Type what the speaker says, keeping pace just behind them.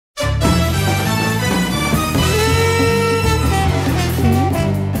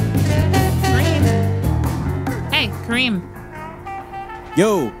Kareem.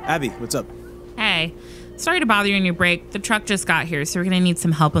 Yo, Abby, what's up? Hey. Sorry to bother you on your break. The truck just got here, so we're going to need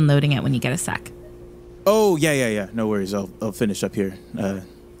some help unloading it when you get a sec. Oh, yeah. No worries. I'll finish up here.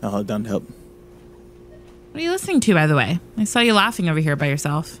 I'll head down to help. What are you listening to, by the way? I saw you laughing over here by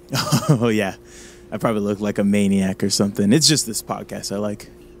yourself. Oh, yeah. I probably look like a maniac or something. It's just this podcast I like.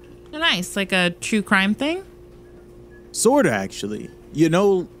 Oh, nice. Like a true crime thing? Sorta, actually. You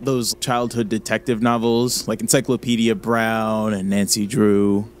know those childhood detective novels, like Encyclopedia Brown and Nancy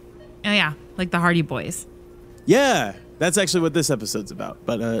Drew? Oh, yeah. Like the Hardy Boys. Yeah, that's actually what this episode's about.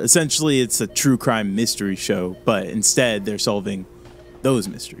 But essentially, it's a true crime mystery show, but instead they're solving those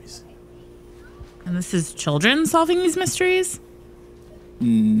mysteries. And this is children solving these mysteries?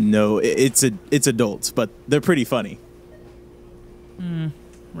 No, it's adults, but they're pretty funny.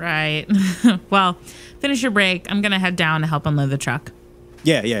 Right. Well, finish your break. I'm going to head down to help unload the truck.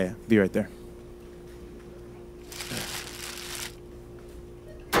 Yeah. Be right there.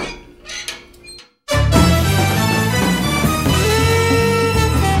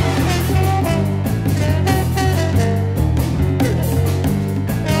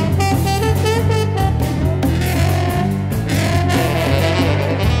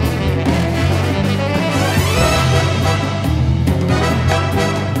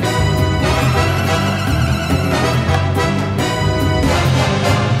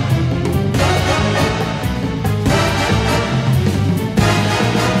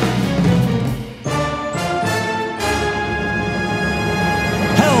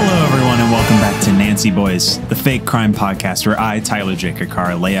 Nancy Boys, the fake crime podcast where I, Tyler J.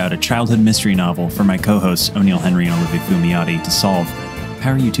 Kakar, lay out a childhood mystery novel for my co-hosts O'Neill Henry and Olivia Fumiati to solve.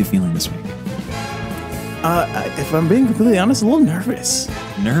 How are you two feeling this week? If I'm being completely honest, a little nervous.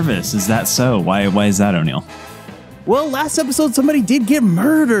 Nervous? Is that so? Why is that, O'Neill? Well, last episode somebody did get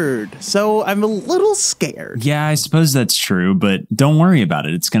murdered, so I'm a little scared. Yeah, I suppose that's true, but don't worry about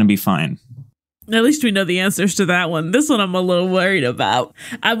it. It's going to be fine. At least we know the answers to that one. This one I'm a little worried about.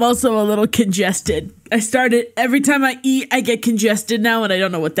 I'm also a little congested. Every time I eat, I get congested now, and I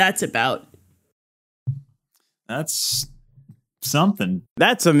don't know what that's about. That's something.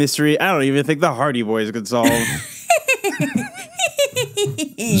 That's a mystery I don't even think the Hardy Boys could solve.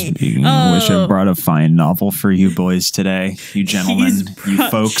 Speaking, I wish I brought a fine novel for you boys today. You gentlemen, you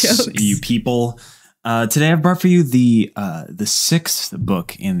folks, jokes. You people. Today I've brought for you the sixth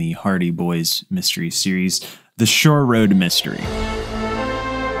book in the Hardy Boys mystery series, The Shore Road Mystery.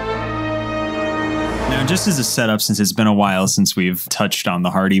 Now, just as a setup, since it's been a while since we've touched on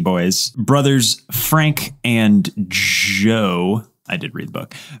the Hardy Boys, brothers Frank and Joe, I did read the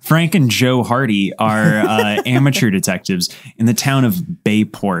book, Frank and Joe Hardy are amateur detectives in the town of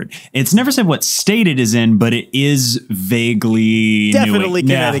Bayport. It's never said what state it is in, but it is vaguely Definitely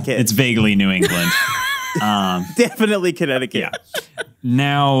Connecticut. Yeah, it's vaguely New England. Definitely Connecticut. Yeah.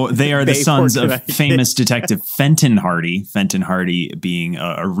 Now, they are the Bayport, sons of Connecticut. famous detective Fenton Hardy. Fenton Hardy being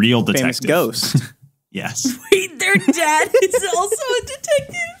a real detective. Famous ghost. Yes. Wait, their dad is also a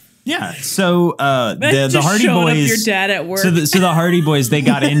detective? Yeah. So the Just Hardy showing up Boys. your dad at work. So the Hardy Boys, they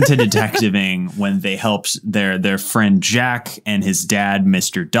got into detectiving when they helped their friend Jack and his dad,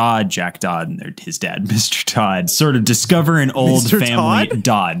 Mr. Dodd, Jack Dodd, and his dad, Mr. Todd, sort of discover an old Mr. family. Todd?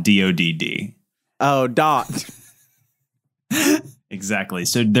 Dodd, D-O-D-D. Oh, Dot. Exactly.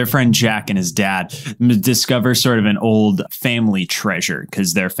 So their friend Jack and his dad discover sort of an old family treasure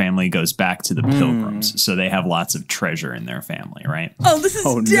because their family goes back to the Pilgrims. So they have lots of treasure in their family, right? Oh, this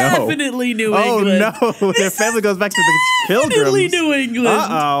is definitely New England. Oh, no. Their family goes back to the Definitely Pilgrims. New England.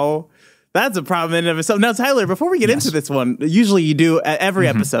 Uh-oh. That's a problem in and of itself. Now, Tyler, before we get into this one, usually you do at every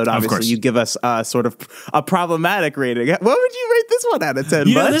episode, obviously, you give us sort of a problematic rating. What would you rate this one out of 10,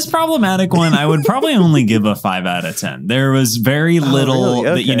 You bud? know, this problematic one, I would probably only give a 5 out of 10. There was very little really?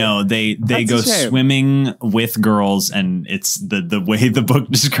 Okay. that, you know, they That's go a shame. swimming with girls, and it's the way the book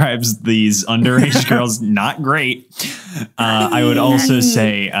describes these underage girls, not great. I would also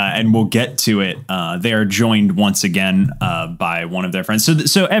say, and we'll get to it, they are joined once again by one of their friends.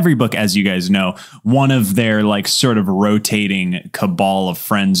 So every book, as you guys know, one of their like sort of rotating cabal of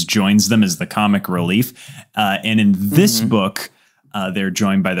friends joins them as the comic relief. And in this book, they're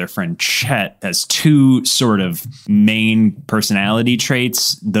joined by their friend Chet, has 2 sort of main personality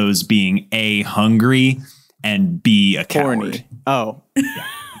traits, those being A, hungry, and B, a coward. Corny. Oh.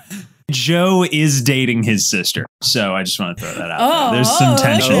 Joe is dating his sister. So I just want to throw that out there. There's some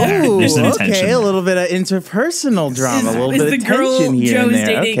tension there. There's some tension there. A little bit of interpersonal drama, a little bit of tension here Joe's and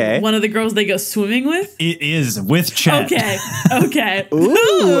there. dating one of the girls they go swimming with? It is, with Chet. Okay. Ooh,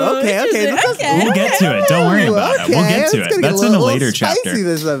 okay. We'll get to it. Don't worry about it. We'll get to it. That's in a later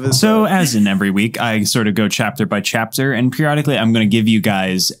chapter. So as in every week, I sort of go chapter by chapter, and periodically I'm going to give you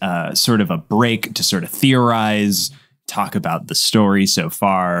guys sort of a break to sort of theorize, talk about the story so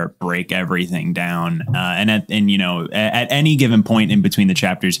far, break everything down, and at any given point in between the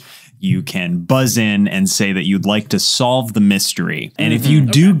chapters, you can buzz in and say that you'd like to solve the mystery. And if you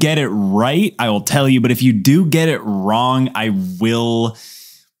do get it right, I will tell you. But if you do get it wrong, I will.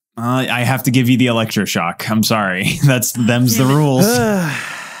 I have to give you the electroshock. I'm sorry. Them's the rules.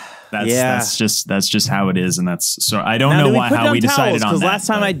 That's just how it is, and that's so. I don't know how we decided on that. Because last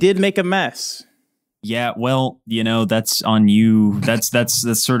time I did make a mess. Yeah, well, that's on you. That's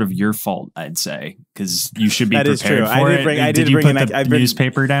sort of your fault, I'd say, because you should be prepared for it. Did you put the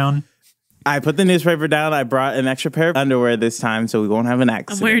newspaper down? I put the newspaper down. I brought an extra pair of underwear this time, so we won't have an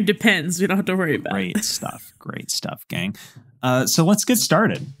accident. I'm wearing Depends. We don't have to worry about it. Great stuff, gang. So let's get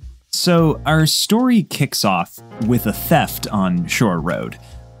started. So our story kicks off with a theft on Shore Road.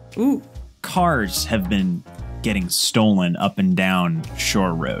 Ooh. Cars have been getting stolen up and down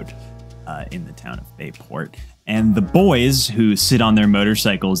Shore Road in the town of Bayport. And the boys who sit on their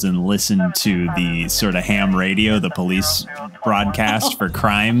motorcycles and listen to the sort of ham radio, the police broadcast for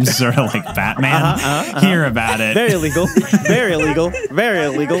crimes, sort of like Batman, hear about it. Very illegal. Very illegal. Very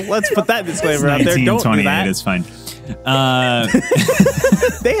illegal. Let's put that disclaimer out there. Don't do that. It's fine.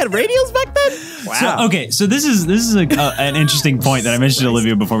 They had radios back then? Wow. So this is an interesting point that I mentioned to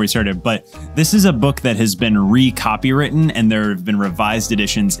Olivia before we started, but this is a book that has been re-copywritten, and there have been revised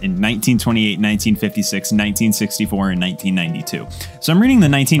editions in 1928, 1956, 1964, and 1992. So I'm reading the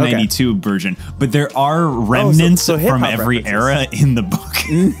 1992 version, but there are remnants from every era in the book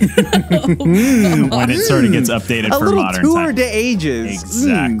when it sort of gets updated for modern tour times. De ages.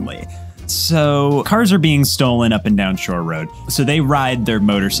 Exactly. So cars are being stolen up and down Shore Road. So they ride their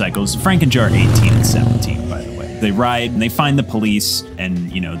motorcycles. Frank and Joe are 18 and 17, by the way. They ride and they find the police, and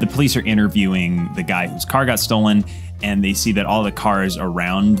the police are interviewing the guy whose car got stolen, and they see that all the cars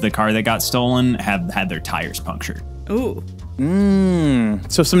around the car that got stolen have had their tires punctured. Ooh.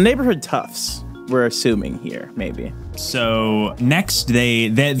 So some neighborhood toughs, we're assuming here, maybe. So next, they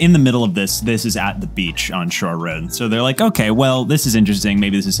in the middle of this is at the beach on Shore Road. So they're like, okay, well, this is interesting.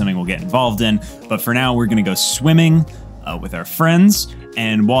 Maybe this is something we'll get involved in. But for now, we're going to go swimming with our friends.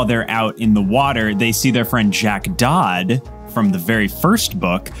 And while they're out in the water, they see their friend Jack Dodd from the very first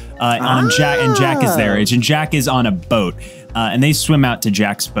book Jack, and Jack is their age, and Jack is on a boat. And they swim out to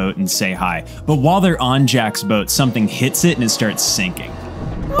Jack's boat and say hi. But while they're on Jack's boat, something hits it and it starts sinking.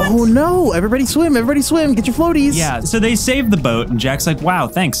 Oh no, everybody swim, get your floaties. Yeah, so they save the boat, and Jack's like, wow,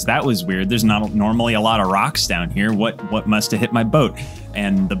 thanks, that was weird. There's not normally a lot of rocks down here. What must have hit my boat?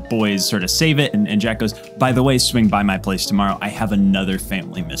 And the boys sort of save it, and Jack goes, by the way, swing by my place tomorrow. I have another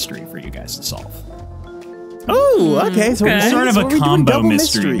family mystery for you guys to solve. Oh, okay. So There's sort of a combo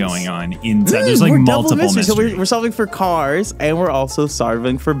mystery going on inside. There's like multiple mysteries. So we're solving for cars, and we're also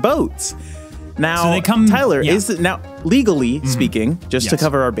solving for boats. Now, so they come, Tyler, is it now legally speaking, just to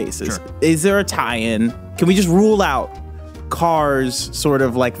cover our bases, is there a tie-in? Can we just rule out Cars, sort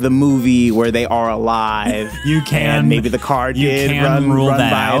of like the movie where they are alive? You can. And maybe the car did run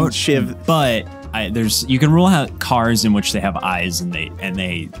that by out, and shiv. But you can rule out cars in which they have eyes and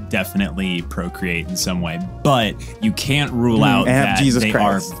they definitely procreate in some way. But you can't rule out that they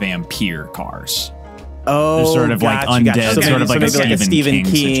are vampire cars. Oh, they're sort of like undead, so sort of like a Stephen King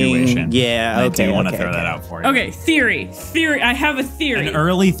situation. Yeah, I do want to throw that out for you. Okay, theory. I have a theory. An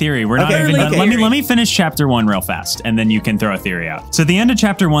early theory. We're not even done. Let me finish chapter 1 real fast, and then you can throw a theory out. So at the end of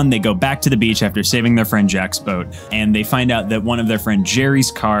chapter 1, they go back to the beach after saving their friend Jack's boat, and they find out that one of their friend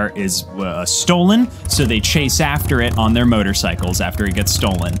Jerry's car is stolen. So they chase after it on their motorcycles after it gets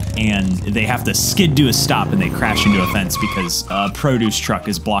stolen, and they have to skid to a stop, and they crash into a fence because a produce truck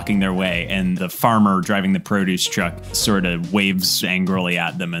is blocking their way, and the farmer driving the produce truck sort of waves angrily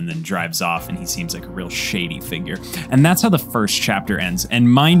at them and then drives off, and he seems like a real shady figure. And that's how the first chapter ends.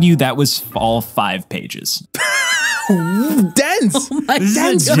 And mind you, that was all 5 pages. Dense. This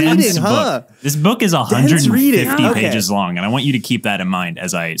is a dense book. This book is 150 pages long, and I want you to keep that in mind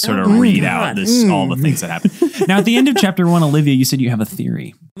as I sort of read out all the things that happen. Now, at the end of chapter 1, Olivia, you said you have a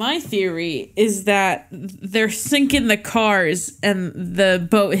theory. My theory is that they're sinking the cars and the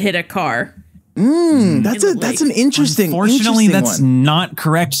boat hit a car. That's an interesting. Unfortunately, that's one. not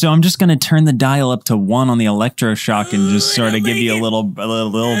correct. So I'm just going to turn the dial up to 1 on the electroshock and just sort of give you a little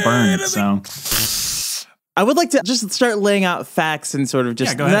burn. So I would like to just start laying out facts and sort of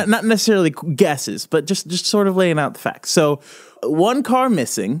just not necessarily guesses, but just sort of laying out the facts. So 1 car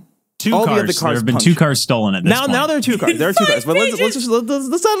missing. 2 cars. There have been 2 cars stolen at this point. Now there are 2 cars. There are 2 cars. But let's not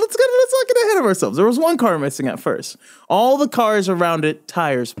get ahead of ourselves. There was 1 car missing at first. All the cars around it,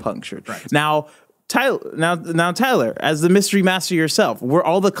 tires punctured. Right. Now Tyler, as the mystery master yourself, were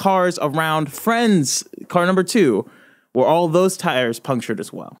all the cars around Friend's car number 2, were all those tires punctured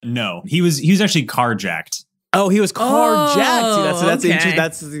as well? No, he was actually carjacked. Oh, he was carjacked. See, that's okay.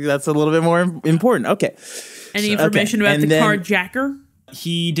 interesting. That's a little bit more important. Okay. Any information about the carjacker?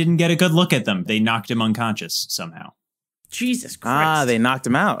 He didn't get a good look at them. They knocked him unconscious somehow. Jesus Christ. They knocked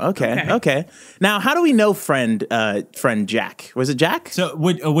him out. Okay. Now, how do we know friend Jack? Was it Jack? So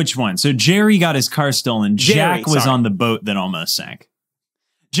which one? So Jerry got his car stolen. Jack was on the boat that almost sank.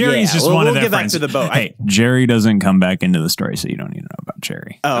 Jerry's just one of their friends. We'll get back to the boat. Hey, Jerry doesn't come back into the story, so you don't need to know about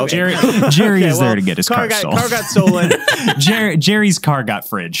Jerry. Oh, okay. Jerry is there to get his car stolen. Car got stolen. Jerry's car got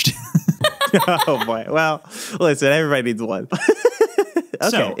fridged. Oh, boy. Well, listen, everybody needs one.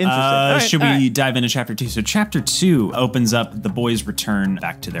 Okay, interesting. Should we dive into chapter 2? So chapter 2 opens up, the boys return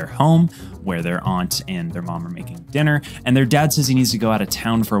back to their home where their aunt and their mom are making dinner, and their dad says he needs to go out of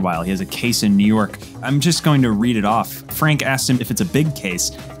town for a while. He has a case in New York. I'm just going to read it off. Frank asked him if it's a big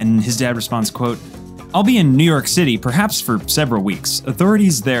case, and his dad responds, quote, "I'll be in New York City, perhaps for several weeks.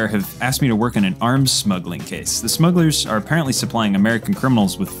 Authorities there have asked me to work in an arms smuggling case. The smugglers are apparently supplying American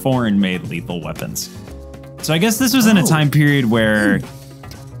criminals with foreign-made lethal weapons." So I guess this was in a time period where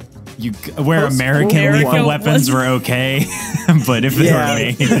American lethal weapons were okay, but if they were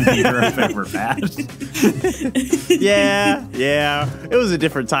made in Europe, they were bad. Yeah. It was a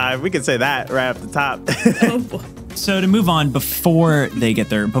different time. We could say that right off the top. Oh, boy. So to move on, before his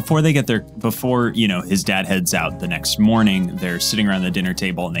dad heads out the next morning, they're sitting around the dinner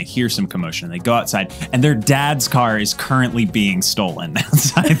table and they hear some commotion. They go outside and their dad's car is currently being stolen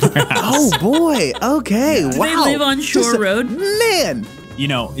outside their house. Oh boy. Okay. Do wow. they live on Shore Road? Man.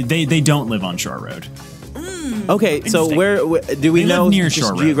 They don't live on Shore Road. Okay, so where do we know? Live near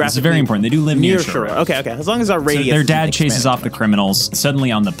Shore Road. It's very important. They do live near Shore Road. Okay. As long as our radius. So their dad chases off the criminals.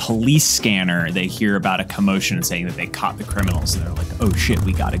 Suddenly, on the police scanner, they hear about a commotion saying that they caught the criminals. And they're like, "Oh shit,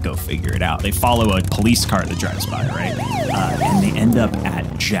 we got to go figure it out." They follow a police car that drives by, right? And they end up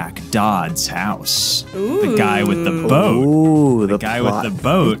at Jack Dodd's house. Ooh. The guy with the boat. Ooh, the guy with the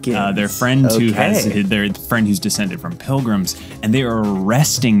boat. Their friend their friend who's descended from pilgrims, and they are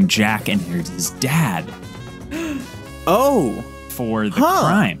arresting Jack and his dad. For the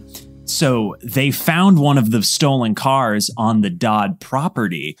crime. So they found one of the stolen cars on the Dodd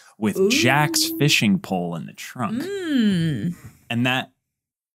property with Jack's fishing pole in the trunk. And that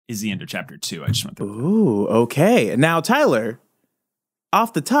is the end of chapter 2. I just went through. Ooh, okay. Now, Tyler,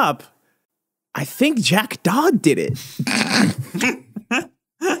 off the top, I think Jack Dodd did it.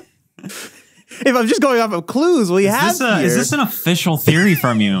 If I'm just going off of clues we have here. Is this an official theory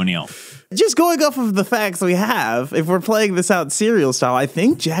from you, O'Neill? Just going off of the facts we have, if we're playing this out serial style, I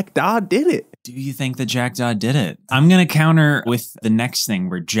think Jack Dodd did it. Do you think that Jack Dodd did it? I'm going to counter with the next thing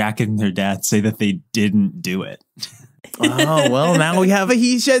where Jack and their dad say that they didn't do it. Oh, well, now we have a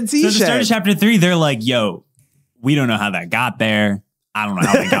he shed, she shed. So at the start of chapter 3, they're like, yo, we don't know how that got there. I don't know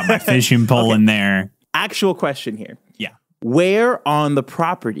how they got my fishing pole in there. Actual question here. Yeah. Where on the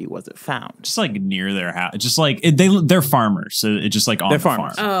property was it found? Just like near their house. Just like they're farmers, so it's just like on the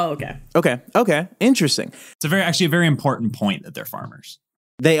farm. Oh, okay. Okay. Interesting. It's actually a very important point that they're farmers.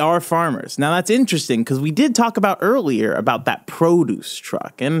 They are farmers. Now that's interesting because we did talk about earlier about that produce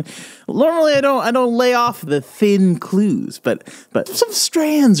truck, and normally I don't lay off the thin clues, but some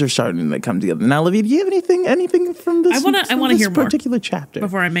strands are starting to come together. Now, Olivia, do you have anything from this? I want to hear more particular chapter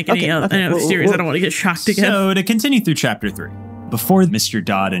before I make any other series. I don't want to get shocked again. So to continue through chapter 3. Before Mr.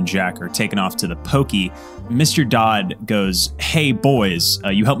 Dodd and Jack are taken off to the pokey, Mr. Dodd goes, "Hey boys,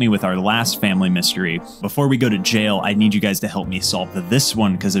 you helped me with our last family mystery. Before we go to jail, I need you guys to help me solve this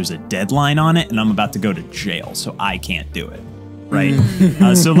one because there's a deadline on it and I'm about to go to jail, so I can't do it." Right?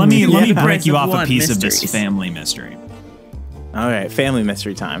 So let me break you off a piece of this family mystery. All right, family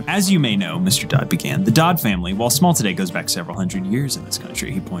mystery time. As you may know, Mr. Dodd began. The Dodd family, while small today, goes back several hundred years in this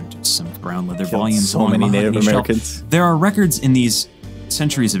country. He pointed to some brown leather volumes. So many Native Americans. There are records in these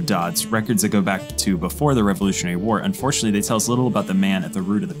centuries of Dodds, records that go back to before the Revolutionary War. Unfortunately, they tell us little about the man at the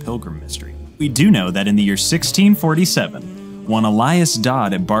root of the Pilgrim mystery. We do know that in the year 1647, one Elias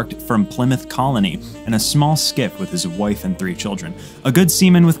Dodd embarked from Plymouth Colony in a small skiff with his wife and 3 children. A good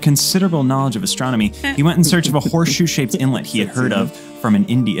seaman with considerable knowledge of astronomy, he went in search of a horseshoe-shaped inlet he had heard of from an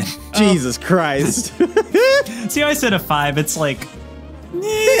Indian. Jesus Christ. See how I said a 5? It's like...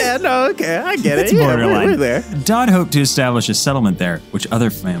 Yeah, no, okay, I get it. It's borderline. We're there. Dodd hoped to establish a settlement there, which other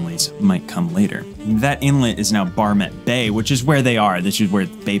families might come later. That inlet is now Barmet Bay, which is where they are. This is where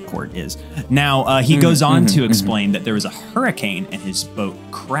Bayport is. Now, he goes on to explain that there was a hurricane and his boat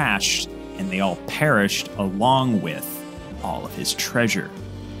crashed and they all perished along with all of his treasure.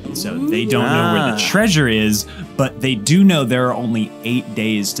 So they don't know where the treasure is, but they do know there are only 8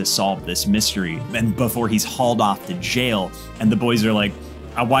 days to solve this mystery and before he's hauled off to jail. And the boys are like,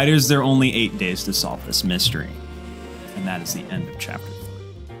 why is there only 8 days to solve this mystery? And that is the end of chapter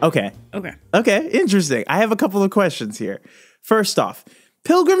 4. Okay, interesting. I have a couple of questions here. First off,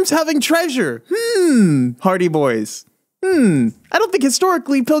 pilgrims having treasure. Hardy boys. I don't think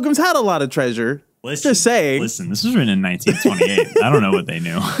historically pilgrims had a lot of treasure. Just saying. Listen, this was written in 1928. I don't know what they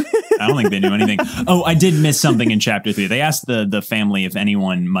knew. I don't think they knew anything. Oh, I did miss something in chapter 3. They asked the family if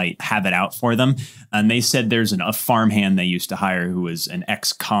anyone might have it out for them. And they said there's a farmhand they used to hire who was an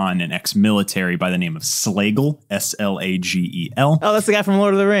ex-con and ex-military by the name of Slagle, S-L-A-G-E-L. Oh, that's the guy from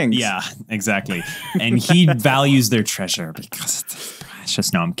Lord of the Rings. Yeah, exactly. And he values their treasure because it's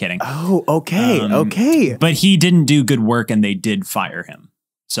just, no, I'm kidding. Oh, okay. But he didn't do good work and they did fire him.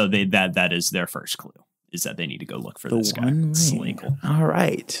 So that is their first clue, is that they need to go look for this guy, Slagle. All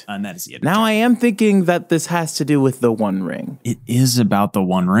right. And that is the end. Now I am thinking that this has to do with the One Ring. It is about the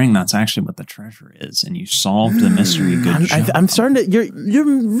One Ring. That's actually what the treasure is. And you solved the mystery. Good job. I'm starting to, your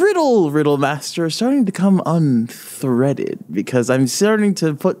riddle master is starting to come unthreaded because I'm starting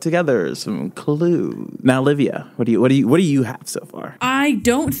to put together some clues. Now, Olivia, what do you have so far? I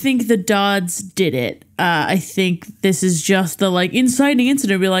don't think the Dodds did it. I think this is just the inciting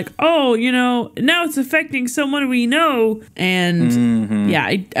incident. Be like, oh, now it's affecting someone we know. And yeah,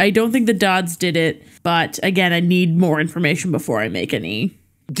 I don't think the Dodds did it. But again, I need more information before I make any.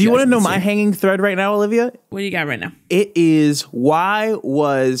 Do you want to know my hanging thread right now, Olivia? What do you got right now? It is why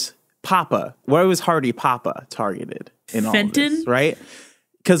was Hardy Papa targeted in all of this, right?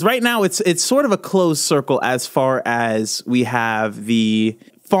 Because right now it's sort of a closed circle as far as we have the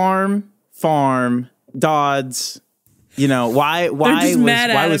farm, Dodds, why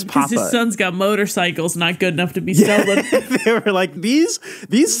was Papa? His son's got motorcycles not good enough to be stolen. They were like, these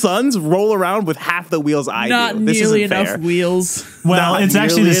sons roll around with half the wheels I do. Not nearly enough wheels. Well, it's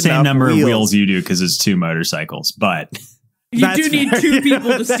actually the same number of wheels you do because it's 2 motorcycles, but you do need 2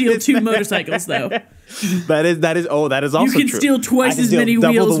 people to steal 2 motorcycles, though. That is also true. You can steal twice as many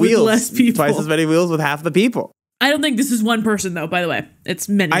wheels with less people. Twice as many wheels with half the people. I don't think this is one person, though, by the way. It's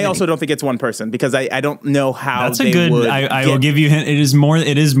many. I also don't think it's one person because I don't know how that's a good. I will give you a hint. It is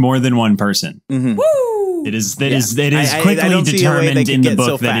more than one person. Woo! It is quickly determined in the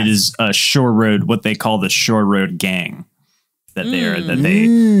book that it is a shore road, what they call the shore road gang. It's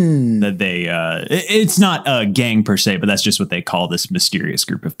not a gang per se, but that's just what they call this mysterious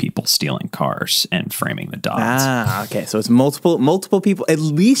group of people stealing cars and framing the Dodds. Okay. So it's multiple people, at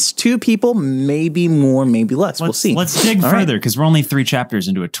least 2 people, maybe more, maybe less. We'll see. Let's dig further because we're only 3 chapters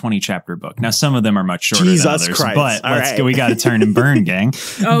into a 20-chapter book. Now, some of them are much shorter than others, Christ. but we got to turn and burn, gang.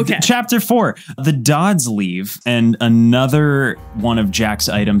 Okay. Chapter 4, the Dodds leave and another one of Jack's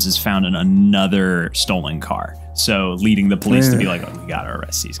items is found in another stolen car. So leading the police to be like, oh, we gotta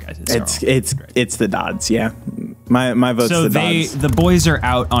arrest these guys. It's the Dodds, yeah. My vote's the Dodds. The boys are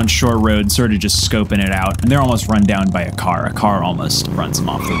out on Shore Road, sort of just scoping it out, and they're almost run down by a car. A car almost runs them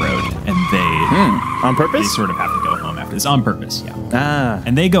off the road, and they on purpose. They sort of have to go home after this on purpose, yeah.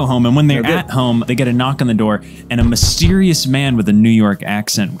 And they go home, and when they're at home, they get a knock on the door, and a mysterious man with a New York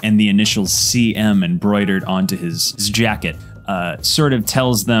accent and the initials CM embroidered onto his jacket. Sort of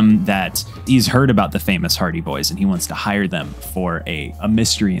tells them that he's heard about the famous Hardy Boys and he wants to hire them for a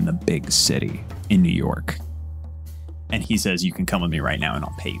mystery in the big city in New York. And he says, you can come with me right now and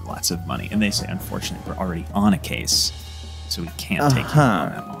I'll pay you lots of money. And they say, unfortunately, we're already on a case, so we can't take you on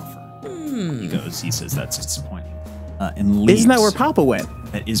that offer. He says, that's disappointing. And leaves. Isn't that where Papa went?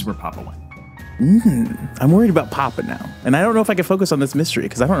 That is where Papa went. I'm worried about Papa now. And I don't know if I can focus on this mystery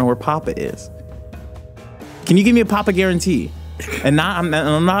because I don't know where Papa is. Can you give me a Papa guarantee? And I'm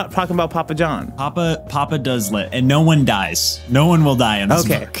not talking about Papa John. Papa does live, and no one dies. No one will die in this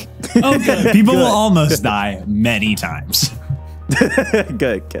book. Okay. People will almost die many times.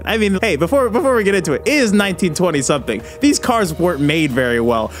 Good. I mean, hey, before we get into it, it is 1920 something. These cars weren't made very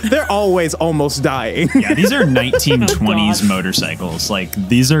well. They're always almost dying. Yeah, these are 1920s motorcycles. Like,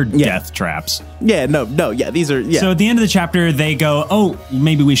 these are death traps. Yeah, no, these are, So at the end of the chapter, they go, oh,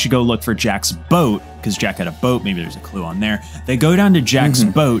 maybe we should go look for Jack's boat, because Jack had a boat. Maybe there's a clue on there. They go down to Jack's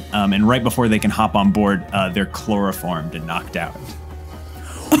boat, and right before they can hop on board, they're chloroformed and knocked out.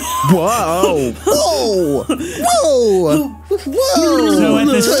 Whoa! Whoa! Whoa! Whoa! So at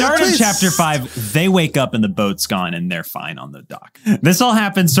the start of chapter 5, they wake up and the boat's gone and they're fine on the dock. This all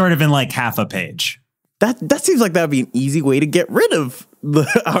happens sort of in like half a page. That seems like that would be an easy way to get rid of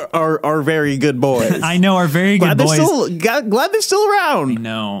our very good boys. I know, our very good boys. Glad they're still around. I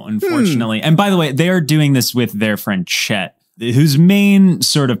know, unfortunately. And by the way, they are doing this with their friend Chet, whose main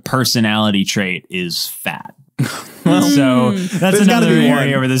sort of personality trait is fat. So that's another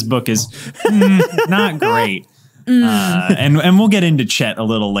area where this book is not great. And we'll get into Chet a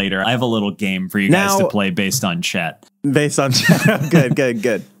little later. I have a little game for you guys to play based on Chet. Based on Chet.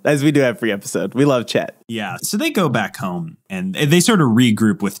 Good. As we do every episode. We love Chet. Yeah. So they go back home and they sort of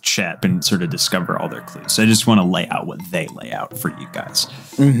regroup with Chet and sort of discover all their clues. So I just want to lay out what they lay out for you guys.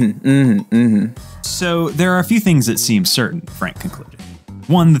 So there are a few things that seem certain, Frank concluded.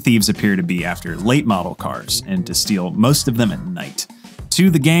 1, the thieves appear to be after late model cars and to steal most of them at night. 2,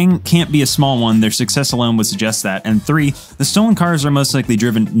 the gang can't be a small one. Their success alone would suggest that. And 3, the stolen cars are most likely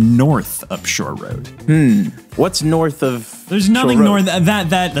driven north up Shore Road. What's north of There's nothing north.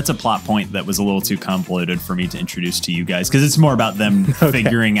 That's a plot point that was a little too convoluted for me to introduce to you guys because it's more about them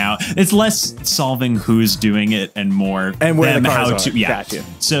figuring out. It's less solving who's doing it and more and where them the cars how are. to. Yeah. Gotcha.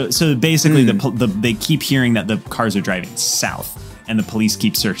 So basically, they keep hearing that the cars are driving south, and the police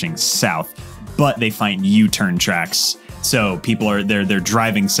keep searching south, but they find U-turn tracks. So people are they're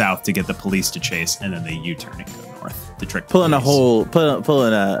driving south to get the police to chase, and then they U-turn and go north to trick the police.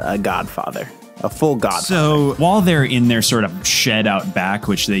 Pulling a Godfather, a full Godfather. So while they're in their sort of shed out back,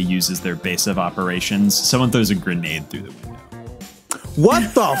 which they use as their base of operations, someone throws a grenade through the window.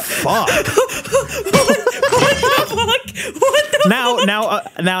 What the fuck? Now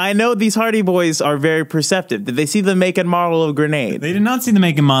I know these Hardy Boys are very perceptive. Did they see the make and model of grenade? They did not see the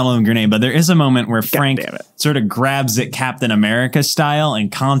make and model of grenade, but there is a moment where Frank sort of grabs it Captain America style and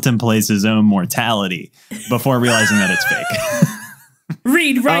contemplates his own mortality before realizing that it's fake.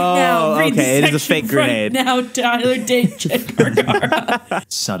 Read right now. Read okay, it is a fake grenade. Right now, Tyler Date.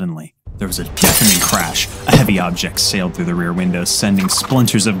 Suddenly, there was a deafening crash. A heavy object sailed through the rear window, sending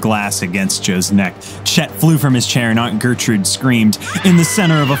splinters of glass against Joe's neck. Chet flew from his chair and Aunt Gertrude screamed. In the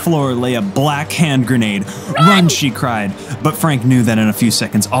center of a floor lay a black hand grenade. Run, she cried. But Frank knew that in a few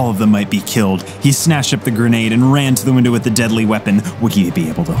seconds all of them might be killed. He snatched up the grenade and ran to the window with the deadly weapon. Would he be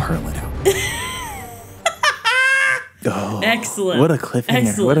able to hurl it out? Oh, excellent. What a cliffhanger.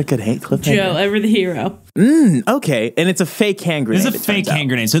 Excellent. What a good cliffhanger. Joe, ever the hero. Okay, and it's a fake hand grenade. It's a fake hand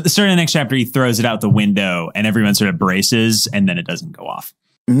grenade. So at the start of the next chapter, he throws it out the window and everyone sort of braces and then it doesn't go off.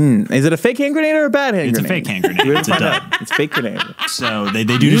 Is it a fake hand grenade or a bad hand grenade? It's a fake hand grenade. It's a dud. It's a fake grenade. So they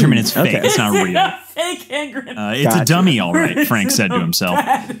do determine it's fake. Okay. It's not real. Fake hand grenade. It's a dummy, all right, Frank said to himself.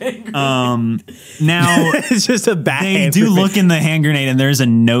 Now, it's just a bad they hand do grenade. look in the hand grenade and there's a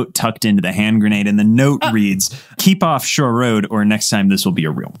note tucked into the hand grenade and the note reads, keep off Shore Road or next time this will be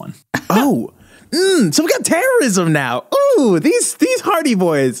a real one. Oh, so we got terrorism now. Ooh, these Hardy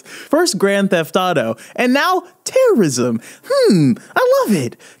Boys. First Grand Theft Auto, and now terrorism. I love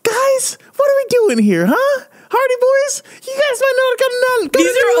it. Guys, what are we doing here, huh? Hardy Boys, you guys might know to come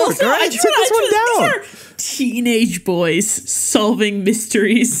These are also, all right, sit this one down. These are teenage boys solving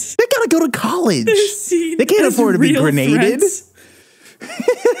mysteries. They gotta go to college. They can't afford to be grenaded.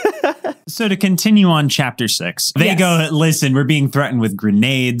 So to continue on chapter 6, they go, listen, we're being threatened with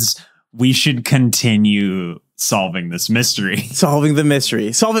grenades. We should continue solving this mystery. Solving the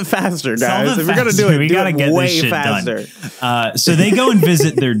mystery. Solve it faster, guys. If we're going to do it, we got to get way this shit faster. Done. So they go and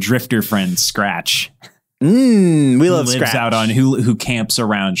visit their drifter friend, Scratch. We love Scratch. Scratch. Out on who camps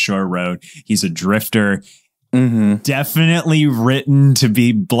around Shore Road. He's a drifter. Definitely written to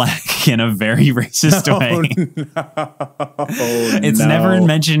be black in a very racist way. It's never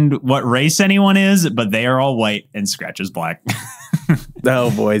mentioned what race anyone is, but they are all white and Scratch is black.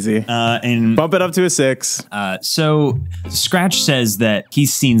 Oh, Boise. And bump it up to a 6. So Scratch says that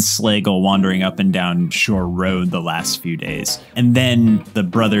he's seen Slagle wandering up and down Shore Road the last few days. And then the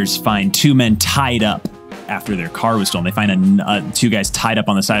brothers find 2 men tied up after their car was stolen. They find 2 guys tied up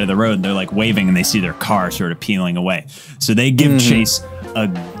on the side of the road and they're like waving and they see their car sort of peeling away. So they give chase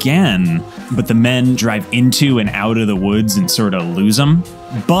again, but the men drive into and out of the woods and sort of lose them.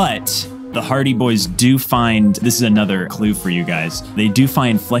 But The Hardy Boys do find, this is another clue for you guys, they do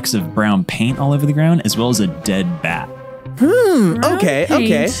find flecks of brown paint all over the ground, as well as a dead bat.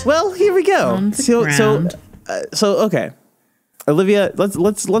 Okay. Well, here we go. So okay. Olivia,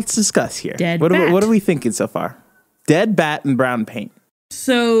 let's discuss here. What are we thinking so far? Dead bat and brown paint.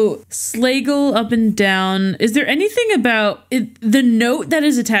 So Slagle up and down. Is there anything about the note that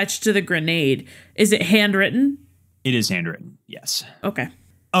is attached to the grenade? Is it handwritten? It is handwritten, yes. Okay.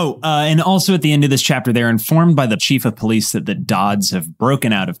 Oh, and also at the end of this chapter, they're informed by the chief of police that the Dodds have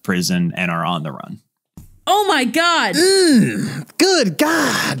broken out of prison and are on the run. Oh my God. Good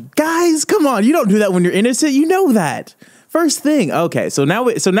God. Guys, come on. You don't do that when you're innocent. You know that. First thing. Okay, so now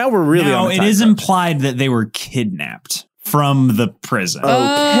we're really on the time it is crunch. implied that they were kidnapped from the prison.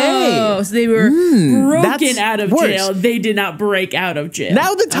 Okay. Oh, so they were broken out of jail. They did not break out of jail.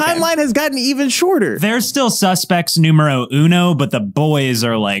 Now the timeline has gotten even shorter. They're still suspects numero uno, but the boys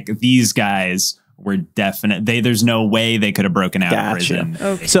are like, these guys were definite. There's no way they could have broken out of prison.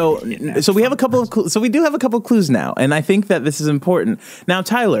 Okay. So we have a couple of we do have a couple of clues now, and I think that this is important. Now,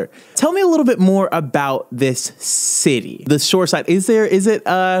 Tyler, tell me a little bit more about this city, the shore side. Is it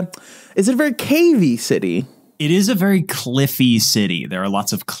a very cavey city? It is a very cliffy city. There are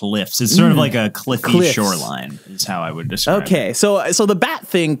lots of cliffs. It's sort of like a cliffy shoreline is how I would describe it. Okay, so the bat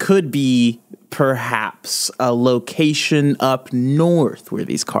thing could be perhaps a location up north where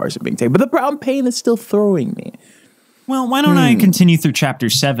these cars are being taken. But the brown paint is still throwing me. Well, why don't I continue through chapter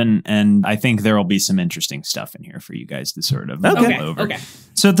 7, and I think there will be some interesting stuff in here for you guys to sort of mull over. Okay.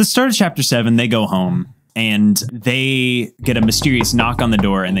 So at the start of chapter 7, they go home. And they get a mysterious knock on the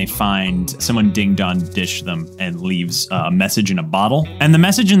door, and they find someone ding-dong dish them and leaves a message in a bottle. And the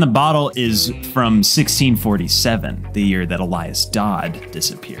message in the bottle is from 1647, the year that Elias Dodd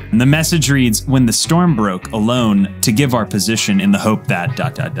disappeared. And the message reads, "When the storm broke, alone, to give our position in the hope that ...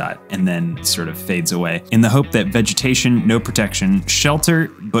 and then sort of fades away. In the hope that vegetation, no protection,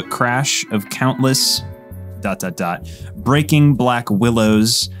 shelter, but crash of countless ... breaking black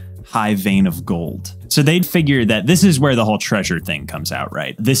willows, high vein of gold." So they'd figure that this is where the whole treasure thing comes out,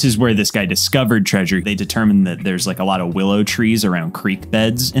 right? This is where this guy discovered treasure. They determined that there's like a lot of willow trees around creek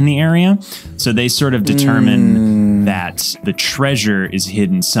beds in the area. So they sort of determine that the treasure is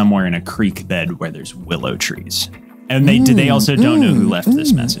hidden somewhere in a creek bed where there's willow trees. And they also don't know who left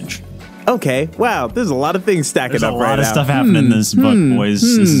this message. Okay, wow, there's a lot of things stacking up right now. There's a lot of stuff happening in this book, boys.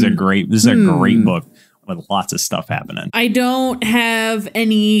 This is a great book. With lots of stuff happening. I don't have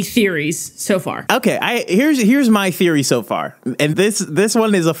any theories so far. Okay, here's my theory so far. And this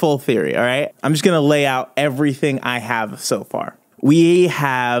one is a full theory, all right? I'm just going to lay out everything I have so far. We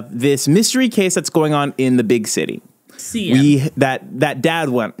have this mystery case that's going on in the big city. That dad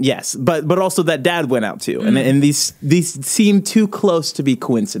went, yes, but also that dad went out too, and these seem too close to be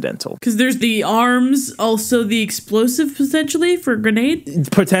coincidental. Because there's the arms, also the explosive potentially for a grenade.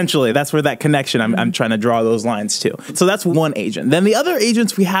 Potentially, that's where that connection. I'm trying to draw those lines too. So that's one agent. Then the other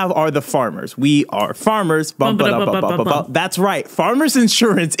agents we have are the farmers. We are farmers. That's right. Farmers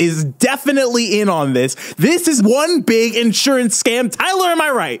Insurance is definitely in on this. This is one big insurance scam. Tyler, am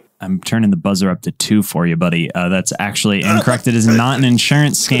I right? I'm turning the buzzer up to 2 for you, buddy. That's actually incorrect. It is not an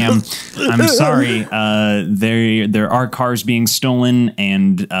insurance scam. I'm sorry. There are cars being stolen,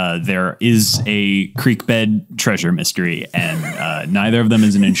 and there is a creek bed treasure mystery, and neither of them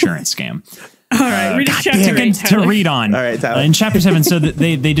is an insurance scam. All right, read chapter 8, to read on. All right, Tyler. In chapter 7, so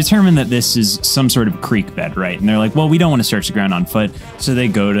they determine that this is some sort of creek bed, right? And they're like, well, we don't want to search the ground on foot. So they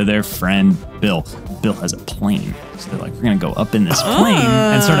go to their friend, Bill. Bill has a plane. So they're like, we're going to go up in this plane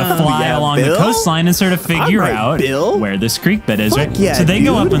and sort of fly along the coastline and sort of figure out where this creek bed is, right? Yeah, so they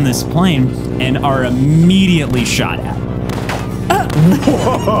go up in this plane and are immediately shot at.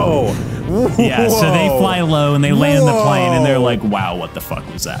 Whoa. Yeah, so they fly low and they land the plane and they're like, wow, what the fuck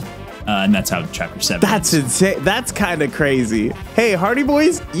was that? And that's how chapter 7 That's insane. That's kind of crazy. Hey, Hardy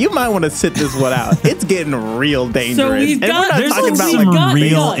Boys, you might want to sit this one out. It's getting real dangerous. So we've got, there's some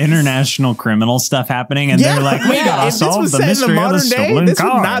real international criminal stuff happening, and they're like, we gotta solve the mystery of the stolen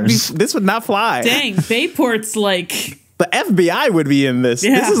cars. This would not fly. Dang, Bayport's like... The FBI would be in this.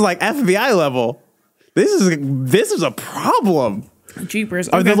 Yeah. This is like FBI level. This is a problem. Jeepers.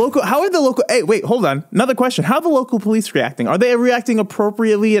 How are the local, hey, wait, hold on. Another question. How are the local police reacting? Are they reacting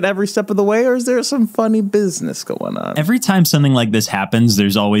appropriately at every step of the way, or is there some funny business going on? Every time something like this happens,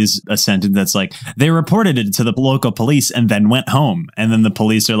 there's always a sentence that's like, they reported it to the local police and then went home. And then the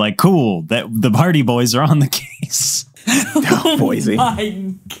police are like, cool, that the Hardy Boys are on the case. Oh, Boise.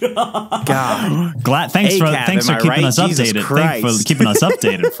 My God. Thanks for keeping us updated. Thanks for keeping us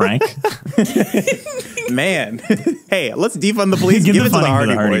updated, Frank. Man, hey, let's defund the police. Give it to the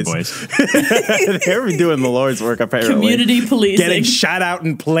Hardy Boys. They're doing the Lord's work, apparently. Community policing. Getting shot out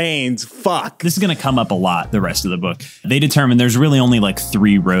in planes. Fuck. This is going to come up a lot the rest of the book. They determine there's really only like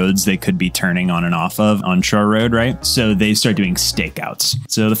 3 roads they could be turning on and off of on Shore Road, right? So they start doing stakeouts.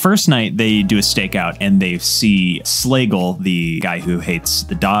 So the first night they do a stakeout and they see Slagle, the guy who hates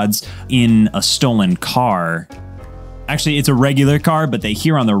the Dodds, in a stolen car. Actually, it's a regular car, but they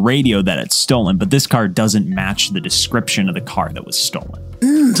hear on the radio that it's stolen, but this car doesn't match the description of the car that was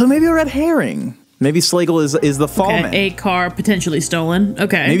stolen. So maybe a red herring. Maybe Slagle is the fallman. Okay, a car potentially stolen.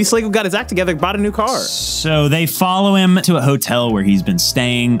 Okay. Maybe Slagle got his act together, bought a new car. So they follow him to a hotel where he's been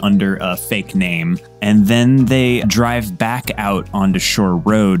staying under a fake name. And then they drive back out onto Shore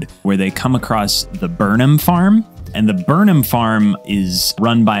Road where they come across the Burnham farm. And the Burnham farm is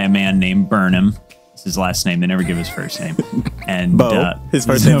run by a man named Burnham. It's his last name. They never give his first name. And Bo. His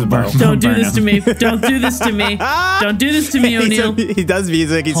first name is Bo. Don't do this to me. Don't do this to me. Don't do this to me, O'Neill. He does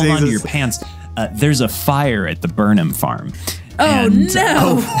music. He Hold sings on to your pants. There's a fire at the Burnham farm. Oh,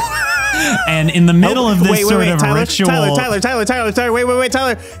 no. And in the middle of this sort of Tyler, ritual... Tyler, wait,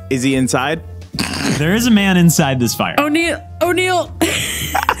 Tyler. Is he inside? There is a man inside this fire. O'Neill,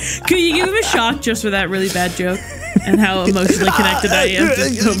 could you give him a shock just for that really bad joke? And how emotionally connected I am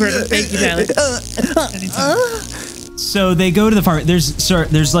to Burnham. Thank you, Tyler. So they go to the farm.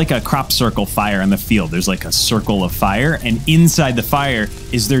 There's like a crop circle fire in the field. There's like a circle of fire, and inside the fire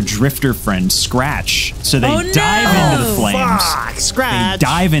is their drifter friend Scratch. So they dive into the flames. Fuck, Scratch. They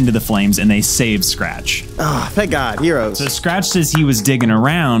dive into the flames and they save Scratch. Oh, thank God, heroes. So Scratch says he was digging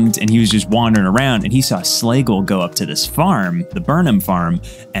around and he was just wandering around and he saw Slagle go up to this farm, the Burnham farm,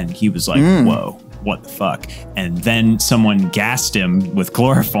 and he was like, whoa. What the fuck? And then someone gassed him with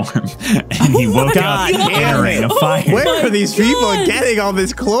chloroform and he woke up in a ring of fire. Where are these people getting all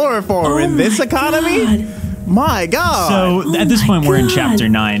this chloroform in this economy? My God. So at this point, we're in chapter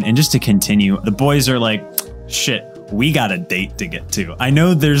 9. And just to continue, the boys are like, shit, we got a date to get to. I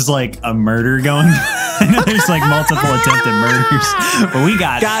know there's like a murder going. I know there's like multiple attempted murders, but we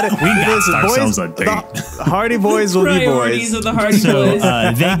got ourselves a date. The Hardy Boys will be boys. Of the Hardy Boys.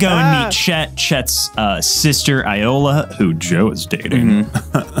 They go and meet Chet. Chet's sister Iola, who Joe is dating.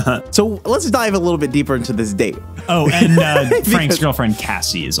 So let's dive a little bit deeper into this date. Oh, and Frank's girlfriend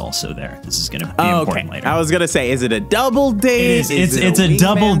Cassie is also there. This is going to be important later. I was going to say, is it a double date? It's a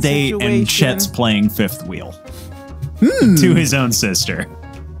double date, and Chet's playing fifth wheel to his own sister.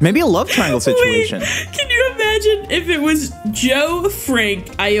 Maybe a love triangle situation. Wait, can you imagine if it was Joe,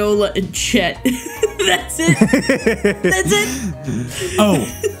 Frank, Iola, and Chet? That's it. That's it. Oh,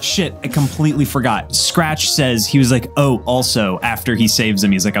 shit. I completely forgot. Scratch says, he was like, oh, also, after he saves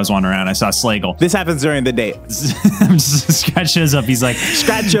him, he's like, I was wandering around, I saw Slagle. This happens during the date. Scratch shows up. He's like,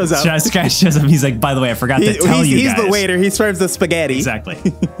 Scratch shows up. Scratch shows up. He's like, by the way, I forgot to tell you guys. He's the waiter. He serves the spaghetti. Exactly.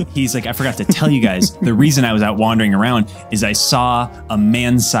 He's like, I forgot to tell you guys, the reason I was out wandering around is I saw a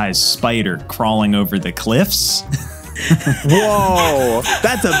man-sized spider crawling over the cliffs. Whoa,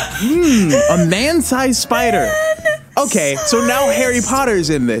 that's a man-sized spider. Okay, so now Harry Potter's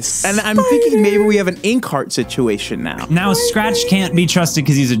in this, and I'm thinking maybe we have an Inkheart situation now. Now Scratch can't be trusted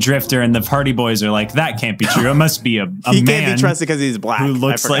because he's a drifter, and the Hardy Boys are like, that can't be true. It must be a he man can't be trusted because he's black. Who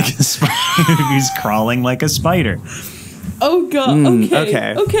looks like a spider, who's crawling like a spider. Oh God.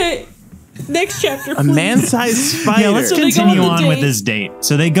 Okay. Next chapter, please. A man-sized spider. Yeah, let's continue on with this date.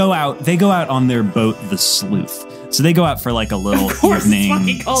 So they go out on their boat, the Sleuth. So they go out for like a little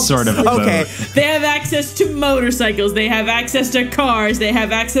evening sort of boat. Okay. They have access to motorcycles. They have access to cars. They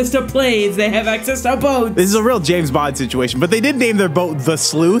have access to planes. They have access to boats. This is a real James Bond situation, but they did name their boat the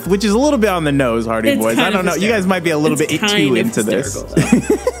Sleuth, which is a little bit on the nose, Hardy Boys. I don't know. You guys might be a little bit too into this.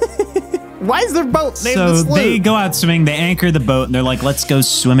 Why is their boat named the Sleuth? So they go out swimming, they anchor the boat, and they're like, let's go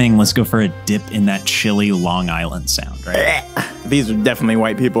swimming. Let's go for a dip in that chilly Long Island sound, right? These are definitely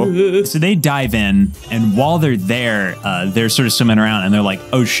white people. So they dive in, and while they're there, they're sort of swimming around, and they're like,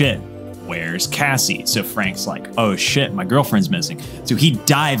 oh shit, where's Cassie? So Frank's like, oh shit, my girlfriend's missing. So he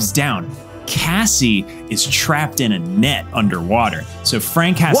dives down. Cassie is trapped in a net underwater. So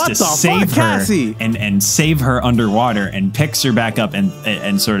Frank has to save her and save her underwater and picks her back up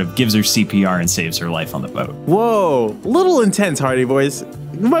and sort of gives her CPR and saves her life on the boat. Whoa, little intense, Hardy Boys.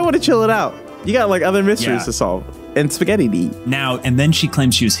 You might want to chill it out. You got like other mysteries to solve. And spaghetti to eat. Now, and then she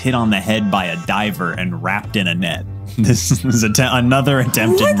claims she was hit on the head by a diver and wrapped in a net. This is another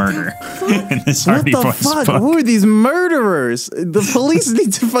attempted murder in this Hardy Boys book. Who are these murderers? The police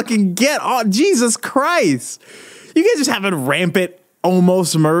need to fucking get on. Jesus Christ. You guys just having rampant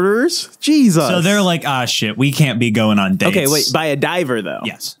almost murders? Jesus. So they're like, ah, shit, we can't be going on dates. Okay, wait, by a diver though?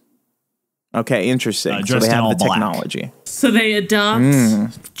 Yes. Okay, interesting. So they have the technology. So they adopt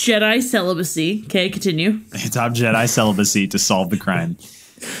Jedi celibacy. Okay, continue. They adopt Jedi celibacy to solve the crime.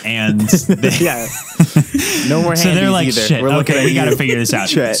 And no more. So they're like, either. shit. Okay, we got to figure this out.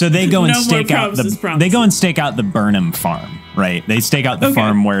 So they go and stake out the Burnham farm. Right? They stake out the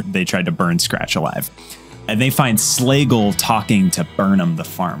farm where they tried to burn Scratch alive, and they find Slagle talking to Burnham the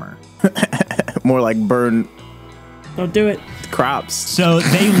farmer. More like burn. Don't do it. Crops. So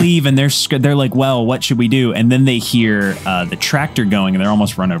they leave and they're like, well, what should we do? And then they hear the tractor going, and they're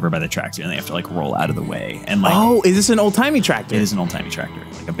almost run over by the tractor, and they have to like roll out of the way. And like, oh, is this an old timey tractor? It is an old timey tractor,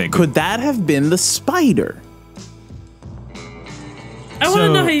 like a big. Could that have been the spider? I want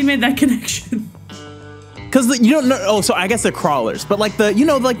to know how you made that connection. Because you don't know. Oh, so I guess they're crawlers, but like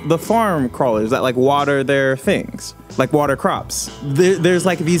the farm crawlers that like water their things, like water crops. There's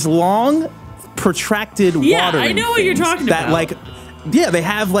like these long, protracted watering. Yeah, I know what you're talking about. That like, yeah, they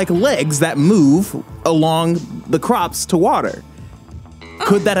have like legs that move along the crops to water.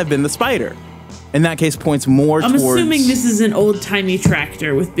 Could that have been the spider? In that case, points more towards... I'm assuming this is an old-timey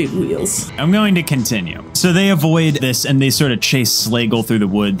tractor with big wheels. I'm going to continue. So they avoid this, and they sort of chase Slagle through the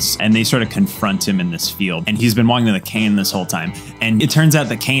woods, and they sort of confront him in this field. And he's been walking with a cane this whole time. And it turns out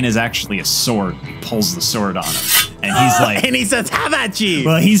the cane is actually a sword. He pulls the sword on him. And he's like... And he says, have at you!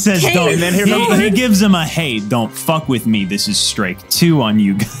 Well, he says, cane, don't. And then he gives him a, hey, don't fuck with me. This is strike 2 on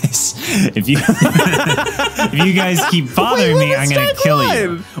you guys. If you guys keep bothering me, I'm going to kill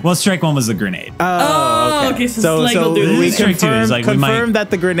you. Well, strike 1 was the grenade. Oh, okay. So we confirmed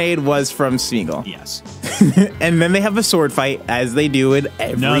that the grenade was from Smeagol. Yes. And then they have a sword fight, as they do in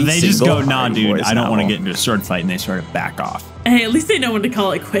every No, they just go, nah, dude, I don't want to novel. get into a sword fight, and they sort of back off. Hey, at least they know when to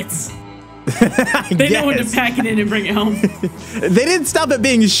call it quits. They know when to pack it in and bring it home. They didn't stop it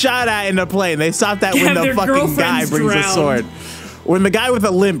being shot at in a plane. They stopped that when the fucking guy brings a sword. When the guy with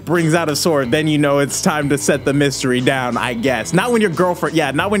a limp brings out a sword, then you know it's time to set the mystery down, I guess. Not when your girlfriend,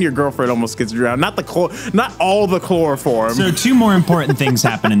 not when your girlfriend almost gets drowned. Not all the chloroform. So 2 more important things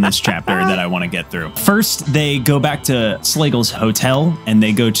happen in this chapter that I want to get through. First, they go back to Slagle's hotel, and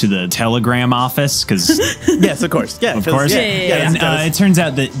they go to the telegram office, because... Yes, of course. Yeah, of course. Yeah, and it turns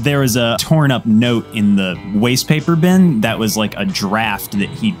out that there was a torn up note in the waste paper bin that was like a draft that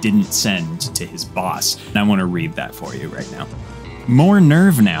he didn't send to his boss. And I want to read that for you right now. More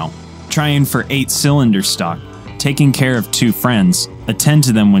nerve now. Trying for 8-cylinder stock. Taking care of 2 friends. Attend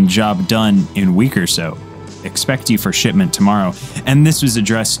to them when job done in week or so. Expect you for shipment tomorrow. And this was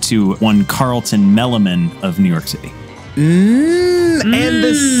addressed to one Carlton Melliman of New York City. And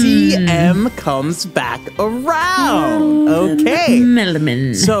the CM comes back around. Okay.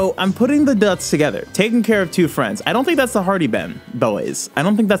 Melliman. So I'm putting the dots together. Taking care of 2 friends. I don't think that's the Hardy Ben boys. I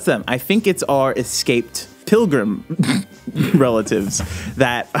don't think that's them. I think it's our escaped pilgrim relatives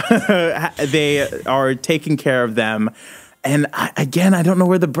that they are taking care of them. And again, I don't know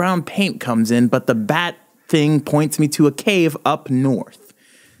where the brown paint comes in, but the bat thing points me to a cave up north.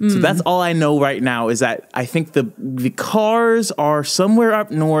 So that's all I know right now, is that I think the cars are somewhere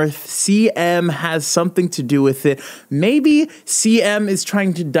up north. CM has something to do with it. Maybe CM is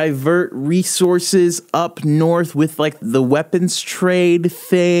trying to divert resources up north with like the weapons trade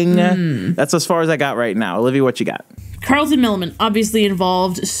thing. That's as far as I got right now. Olivia, what you got? Carlton Melliman obviously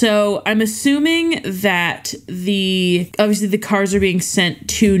involved, so I'm assuming that obviously the cars are being sent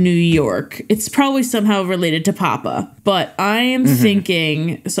to New York. It's probably somehow related to Papa, but I am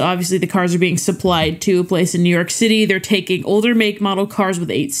thinking, so obviously the cars are being supplied to a place in New York City. They're taking older make model cars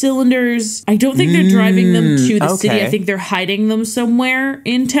with 8 cylinders. I don't think they're driving them to the city. I think they're hiding them somewhere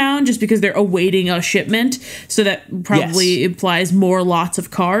in town just because they're awaiting a shipment. So that probably implies more lots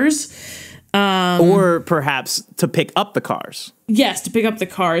of cars. Or perhaps to pick up the cars. Yes, to pick up the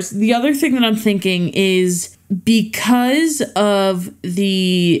cars. The other thing that I'm thinking is because of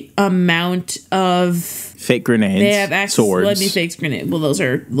the amount of fake grenades, they have access. Swords. Let me fake grenade. Well, those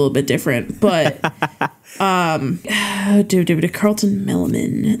are a little bit different, but Carlton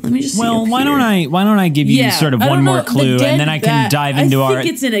Melliman. Let me just. Well, why don't I give you sort of one more clue, and then I can dive into I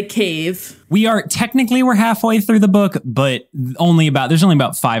think it's in a cave. We're halfway through the book, but there's only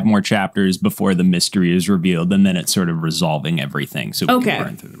about 5 more chapters before the mystery is revealed, and then it's sort of resolving everything. So we can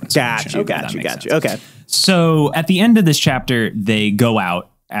burn through the rest of the chapter. Got you. Okay. So at the end of this chapter, they go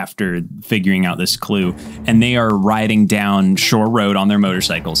out after figuring out this clue, and they are riding down Shore Road on their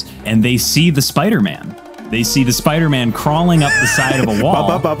motorcycles, and they see the Spider-Man They see the Spider-Man crawling up the side of a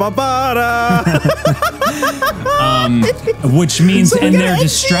wall. Which means, and they're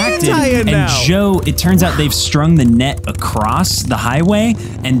distracted. And Joe, it turns out they've strung the net across the highway,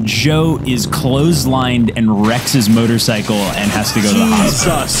 and Joe is clotheslined and wrecks his motorcycle and has to go to the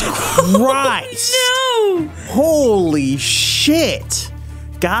hospital. Jesus Christ! No! Holy shit!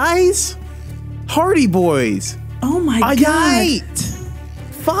 Guys? Hardy Boys! Oh my God!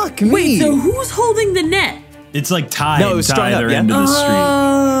 Fuck me! Wait, so who's holding the net? It's like tied either end of the street.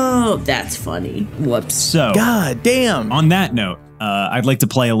 Oh, that's funny. Whoops. So, God damn. On that note, I'd like to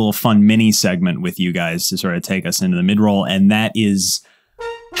play a little fun mini segment with you guys to sort of take us into the mid-roll, and that is,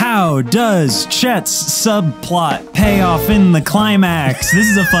 how does Chet's subplot pay off in the climax? This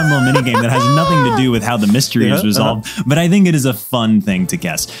is a fun little mini game that has nothing to do with how the mystery is resolved, but I think it is a fun thing to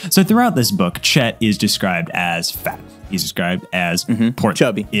guess. So throughout this book, Chet is described as fat. He's described as portly.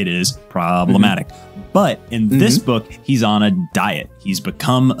 Chubby. It is problematic. But in this book, he's on a diet. He's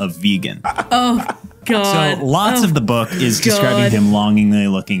become a vegan. Oh, God. So lots of the book is describing him longingly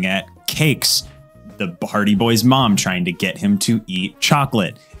looking at cakes. The Hardy Boy's mom trying to get him to eat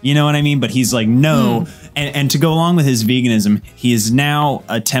chocolate. You know what I mean? But he's like, no. And to go along with his veganism, he is now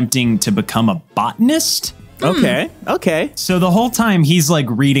attempting to become a botanist. Okay. So the whole time he's like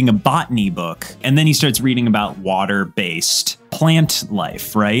reading a botany book, and then he starts reading about water-based plant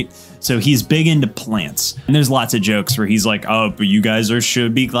life, right? So he's big into plants. And there's lots of jokes where he's like, oh, but you guys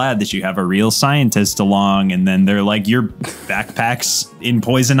should be glad that you have a real scientist along. And then they're like, your backpack's in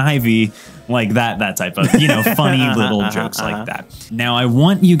poison ivy. Like that type of, funny little jokes like that. Now, I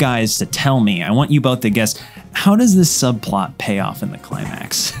want you guys to tell me, I want you both to guess, how does this subplot pay off in the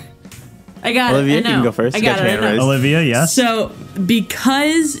climax? I got Olivia, it. I know. you can go first. I got it. Olivia, yes. So,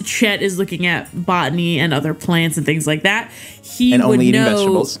 because Chet is looking at botany and other plants and things like that, he would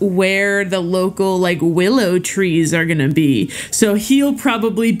know where the local willow trees are going to be. So he'll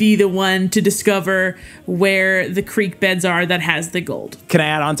probably be the one to discover where the creek beds are that has the gold. Can I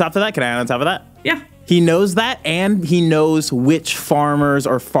add on top of that? Yeah. He knows that, and he knows which farmers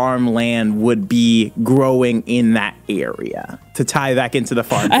or farmland would be growing in that area to tie back into the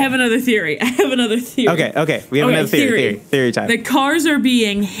farm. I have another theory. Okay. We have another theory. Theory time. The cars are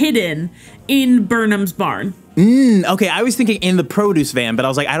being hidden in Burnham's barn. Okay, I was thinking in the produce van, but I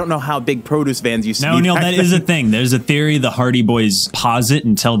was like, I don't know how big produce vans used to be. No, Neil, that is a thing. There's a theory the Hardy Boys posit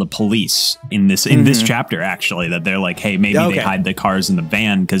and tell the police in this chapter, actually, that they're like, hey, maybe they hide the cars in the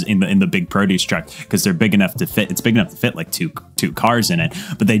van because in the big produce truck because they're big enough to fit. It's big enough to fit like two cars in it,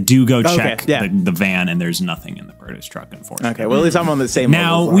 but they do go check the van and there's nothing in the produce truck, unfortunately. Okay, well, at least I'm on the same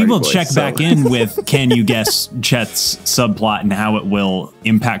level. Now, we will check back in with can you guess Chet's subplot and how it will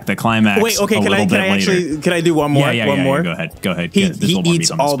impact the climax. Wait, okay, can I do one more? Yeah, go ahead. He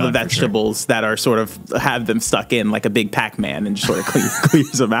eats all the vegetables that are sort of have them stuck in like a big Pac-Man and just sort of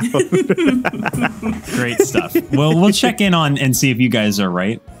clears them out. Great stuff. Well, we'll check in on and see if you guys are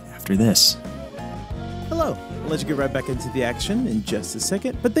right after this. Hello. Let's get right back into the action in just a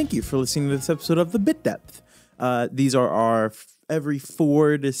second. But thank you for listening to this episode of The Bit Depth. These are our every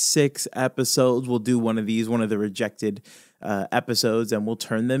 4 to 6 episodes. We'll do one of the rejected episodes, and we'll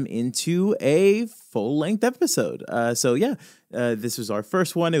turn them into a full-length episode. This was our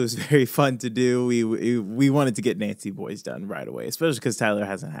first one. It was very fun to do. We wanted to get Nancy Boys done right away, especially because Tyler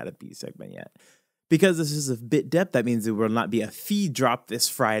hasn't had a B segment yet. Because this is a bit depth, that means there will not be a feed drop this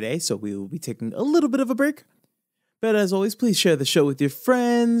Friday, so we will be taking a little bit of a break. But as always, please share the show with your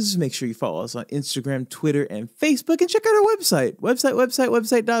friends. Make sure you follow us on Instagram, Twitter, and Facebook. And check out our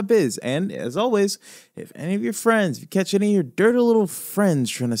website.biz. And as always, if any of your friends, if you catch any of your dirty little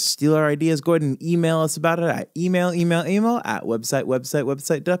friends trying to steal our ideas, go ahead and email us about it at email at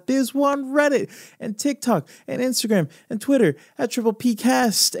website.biz. We're on Reddit and TikTok and Instagram and Twitter at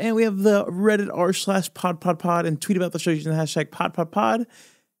PPCast. And we have the Reddit r/podpodpod and tweet about the show using the hashtag podpodpod.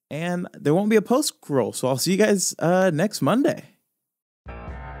 And there won't be a post scroll, so I'll see you guys next Monday.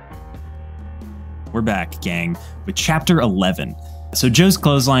 We're back, gang, with chapter 11. So Joe's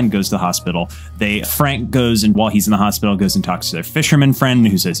clothesline goes to the hospital. Frank goes, and while he's in the hospital, goes and talks to their fisherman friend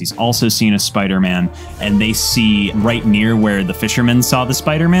who says he's also seen a Spider-Man. And they see right near where the fisherman saw the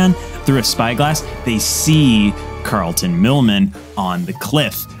Spider-Man through a spyglass, they see Carlton Millman on the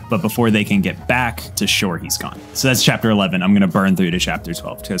cliff. But before they can get back to shore, he's gone. So that's chapter 11. I'm going to burn through to chapter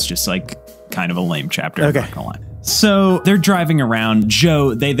 12 because it's just like kind of a lame chapter. Okay. I'm not gonna lie. So they're driving around.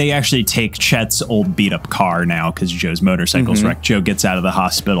 Joe, they actually take Chet's old beat up car now because Joe's motorcycle's wrecked. Joe gets out of the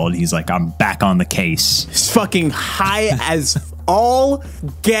hospital and he's like, I'm back on the case. He's fucking high as all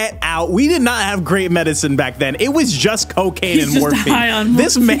get out. We did not have great medicine back then. It was just cocaine and morphine.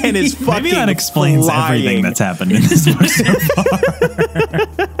 This man is fucking Maybe that explains everything that's happened in this book so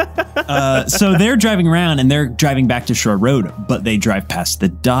far. So they're driving around and they're driving back to Shore Road, but they drive past the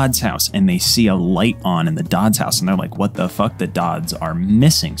Dodds house and they see a light on in the Dodds house and they're like, what the fuck? The Dodds are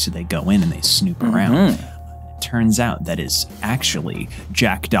missing. So they go in and they snoop around. It turns out that is actually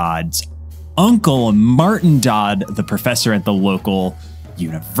Jack Dodd's uncle, Martin Dodd, the professor at the local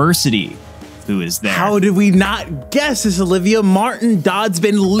university, who is there. How did we not guess this, Olivia? Martin Dodd's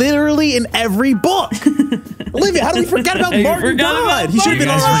been literally in every book. Olivia, how did we forget about Martin Dodd? He should have been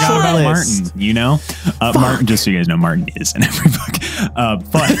on our short list. Martin, you know? Martin, just so you guys know, Martin is in every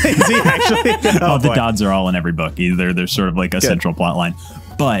book. But is he actually? The Dodds are all in every book. They're sort of like a central plot line.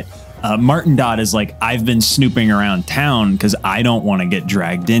 But Martin Dodd is like, I've been snooping around town because I don't want to get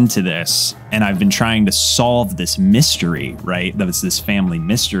dragged into this. And I've been trying to solve this mystery, right? That was this family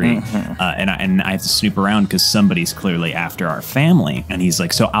mystery. And I have to snoop around because somebody's clearly after our family. And he's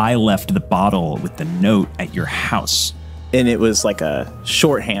like, so I left the bottle with the note at your house. And it was like a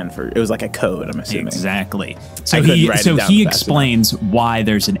shorthand for, it was like a code, I'm assuming. Exactly. So he explains why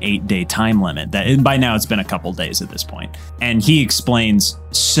there's an 8-day time limit. That by now it's been a couple days at this point. And he explains,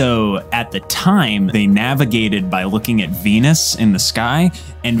 so at the time they navigated by looking at Venus in the sky,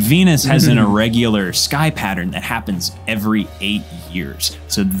 and Venus has an irregular sky pattern that happens every 8 years.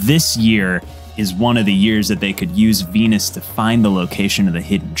 So this year is one of the years that they could use Venus to find the location of the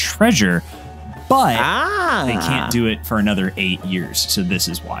hidden treasure. But they can't do it for another 8 years. So this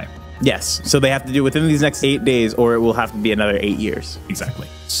is why. Yes. So they have to do it within these next 8 days or it will have to be another 8 years. Exactly.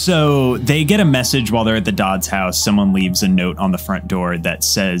 So they get a message while they're at the Dodds house. Someone leaves a note on the front door that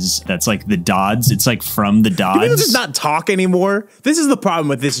says, that's like the Dodds. It's like from the Dodds. Do people just not talk anymore? This is the problem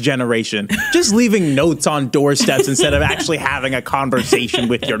with this generation. Just leaving notes on doorsteps instead of actually having a conversation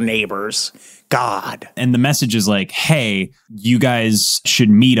with your neighbors. God. And the message is like, hey, you guys should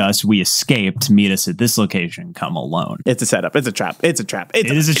meet us. We escaped. Meet us at this location. Come alone. It's a setup. It's a trap. It's a trap. It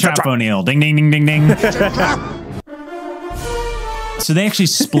is a trap, O'Neill. Ding, ding, ding, ding, ding. So they actually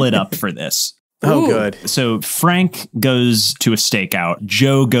split up for this. Oh, good. So Frank goes to a stakeout.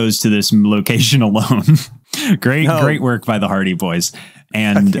 Joe goes to this location alone. Great work by the Hardy Boys.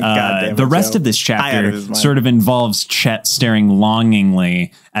 And the rest of this chapter sort of involves Chet staring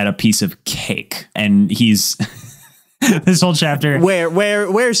longingly at a piece of cake. And he's... this whole chapter.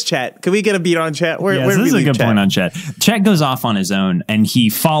 Where's Chet? Can we get a beat on Chet? This is a good point on Chet. Chet goes off on his own and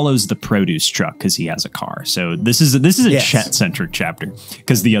he follows the produce truck because he has a car. So this is a Chet centric chapter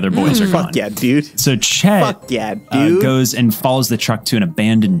because the other boys are gone. Fuck yeah, dude. So Chet goes and follows the truck to an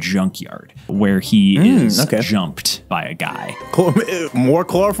abandoned junkyard where he is jumped by a guy. More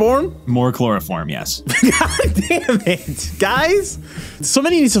chloroform? More chloroform, yes. God damn it, guys.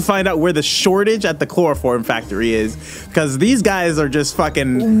 Somebody needs to find out where the shortage at the chloroform factory is. Because these guys are just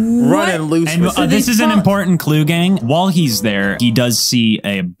fucking running loose. And this is an important clue, gang. While he's there, he does see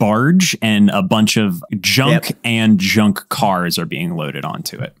a barge and a bunch of junk and junk cars are being loaded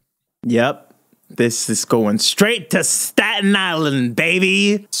onto it. Yep. This is going straight to Staten Island,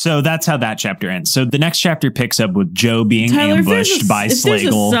 baby. So that's how that chapter ends. So the next chapter picks up with Joe being ambushed by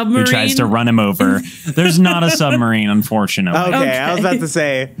Slagle, who tries to run him over. There's not a submarine, unfortunately. Okay, I was about to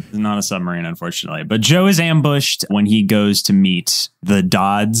say. There's not a submarine, unfortunately. But Joe is ambushed when he goes to meet the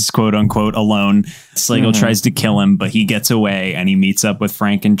Dodds, quote unquote, alone. Slagle tries to kill him, but he gets away and he meets up with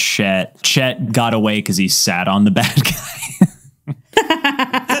Frank and Chet. Chet got away because he sat on the bad guy.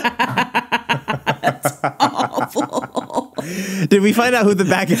 That's awful. Did we find out who the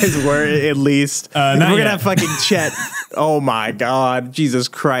bad guys were at least? We're gonna have fucking Chet. Oh my God, Jesus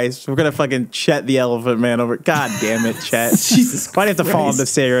Christ! We're gonna fucking Chet the Elephant Man over. God damn it, Chet! Jesus Christ. Why do you have to fall into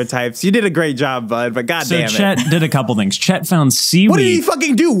stereotypes? You did a great job, bud, but God damn it. So Chet did a couple things. Chet found seaweed. What did he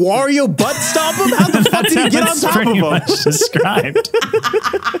fucking do? Wario butt stomp him? How the fuck did he get on top of him? Much described.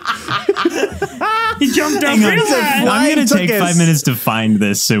 He jumped up real high. I'm going to take 5 minutes to find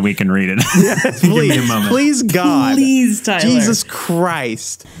this so we can read it. Yes, please. Give me a moment. Please, God. Please, Tyler. Jesus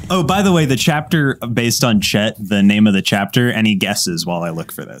Christ. Oh, by the way, the chapter based on Chet, the name of the chapter, any guesses while I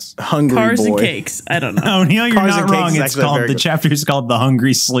look for this? Hungry Cars Boy. and Cakes. I don't know. Oh, Neil, you're not wrong. It's called, the chapter is called The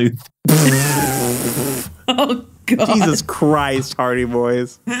Hungry Sleuth. Oh, God. Jesus Christ, Hardy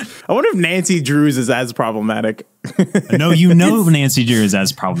Boys. I wonder if Nancy Drews is as problematic. No, you know Nancy Drew is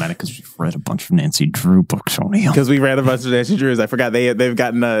as problematic because we've read a bunch of Nancy Drew books, O'Neill. Because we read a bunch of Nancy Drews. I forgot they've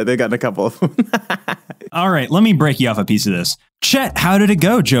gotten a couple of them. All right, let me break you off a piece of this. Chet, how did it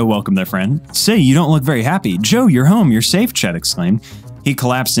go? Joe welcomed their friend. Say, you don't look very happy. Joe, you're home. You're safe, Chet exclaimed. He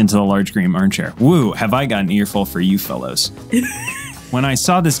collapsed into the large green armchair. Woo, have I got an earful for you fellows. When I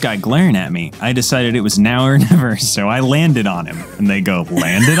saw this guy glaring at me, I decided it was now or never, so I landed on him. And they go,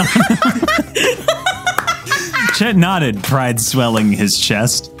 landed on him? Chet nodded, pride swelling his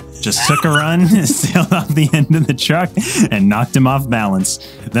chest. Just took a run, sailed off the end of the truck, and knocked him off balance.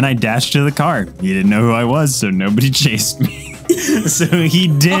 Then I dashed to the car. He didn't know who I was, so nobody chased me. So he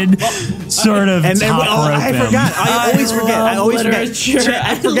did sort of I forgot. I always forget. Chet,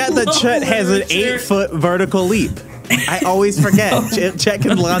 I forgot that Chet has an 8-foot vertical leap. I always forget. Chet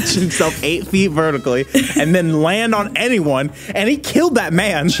can launch himself 8 feet vertically and then land on anyone, and he killed that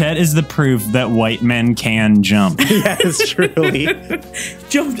man. Chet is the proof that white men can jump. Yes, truly.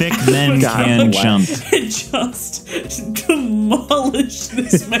 Jumped Thick men can jump. And just demolished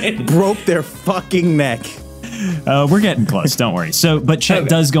this man. Broke their fucking neck. We're getting close, don't worry. But Chet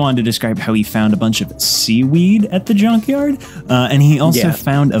does go on to describe how he found a bunch of seaweed at the junkyard, and he also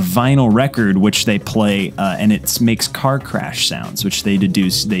found a vinyl record which they play, and it makes car crash sounds, which they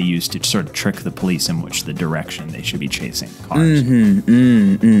use to sort of trick the police in which the direction they should be chasing cars.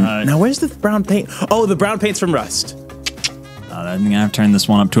 Now, where's the brown paint? Oh, the brown paint's from Rust. I'm gonna have to turn this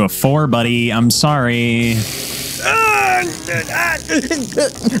one up to a 4, buddy. I'm sorry.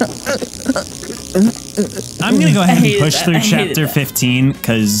 I'm going to go ahead and push through chapter 15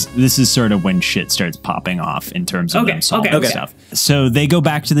 because this is sort of when shit starts popping off in terms of them solving stuff. So they go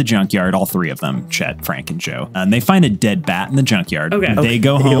back to the junkyard, all 3 of them, Chet, Frank, and Joe. And they find a dead bat in the junkyard. They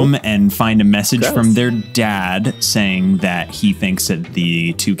go home and find a message from their dad saying that he thinks that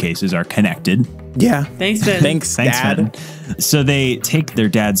the 2 cases are connected. Yeah. Thanks, Ben. Thanks, Dad. So they take their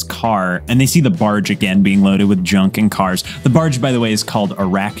dad's car and they see the barge again being loaded with junk and cars. The barge, by the way, is called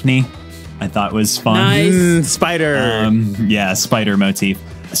Arachne. I thought was fun. Nice. Spider. Yeah, spider motif.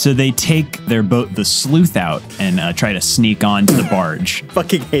 So they take their boat, the Sleuth, out and try to sneak onto the barge.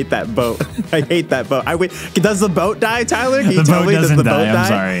 Fucking hate that boat. I hate that boat. Does the boat die, Tyler? Can the boat doesn't die. I'm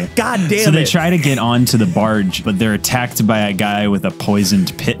sorry. God damn it. So they try to get onto the barge, but they're attacked by a guy with a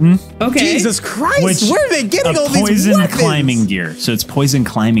poisoned piton. Okay. Jesus Christ. Where are they getting all these poison weapons? climbing gear. So it's poison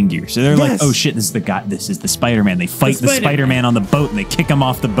climbing gear. So they're like, oh shit, this is the guy. This is the Spider-Man. They fight the Spider-Man on the boat and they kick him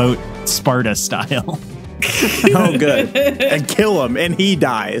off the boat, Sparta style. Oh, good. And kill him, and he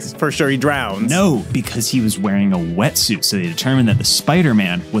dies. For sure, he drowns. No, because he was wearing a wetsuit, so they determined that the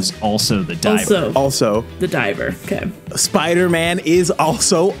Spider-Man was also the diver. Also the diver. Okay. Spider-Man is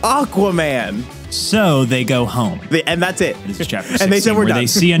also Aquaman. So they go home. And that's it. This is chapter 16, and they said we're done. They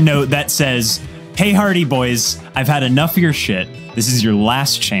see a note that says, "Hey, Hardy Boys, I've had enough of your shit. This is your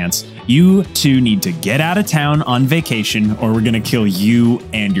last chance. You 2 need to get out of town on vacation or we're going to kill you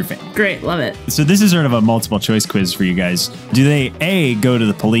and your family." Great. Love it. So this is sort of a multiple choice quiz for you guys. Do they A, go to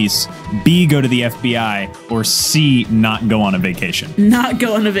the police, B, go to the FBI, or C, not go on a vacation? Not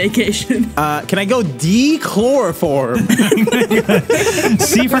go on a vacation. Can I go D, chloroform?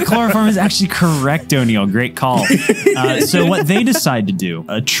 C for chloroform is actually correct, O'Neill. Great call. So what they decide to do,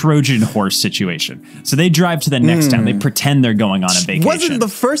 a Trojan horse situation. So they drive to the next town. They pretend they're going on a vacation. Wasn't the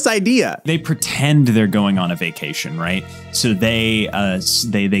first idea. They pretend they're going on a vacation, right? So they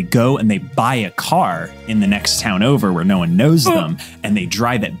go and they buy a car in the next town over where no one knows them, and they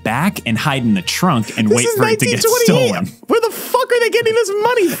drive it back and hide in the trunk and wait for it to get stolen. Where the fuck are they getting this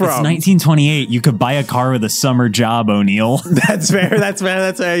money from? It's 1928. You could buy a car with a summer job, O'Neill. That's fair. That's fair.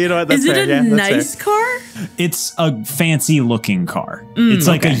 That's fair. You know what? That's fair. Is it a nice car? It's a fancy looking car. It's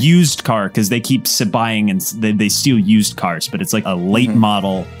like a used car because they keep buying and they steal used cars, but it's like a late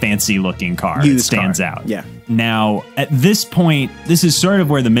model fancy looking car. It stands out. Yeah. Now, at this point, this is sort of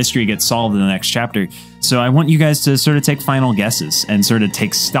where the mystery gets solved in the next chapter. So I want you guys to sort of take final guesses and sort of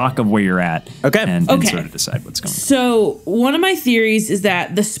take stock of where you're at. Okay. And sort of decide what's going on. So one of my theories is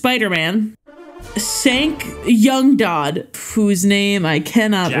that the Spider-Man sank young Dodd, whose name I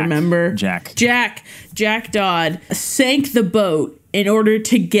cannot remember. Jack Dodd sank the boat in order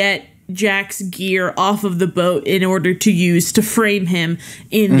to get Jack's gear off of the boat in order to use to frame him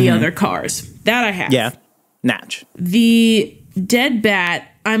in the other cars. That I have. Yeah. Natch. The dead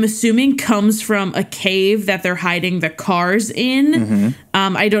bat, I'm assuming, comes from a cave that they're hiding the cars in.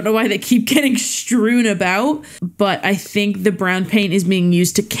 I don't know why they keep getting strewn about, but I think the brown paint is being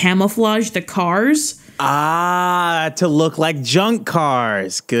used to camouflage the cars. To look like junk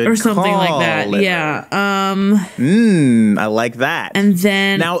cars. Good or something call, like that. Liver. Yeah. I like that. And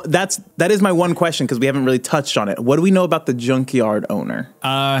then now that is my one question because we haven't really touched on it. What do we know about the junkyard owner?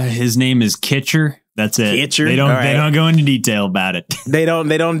 His name is Kitcher. That's it. Kitcher? They don't go into detail about it. They don't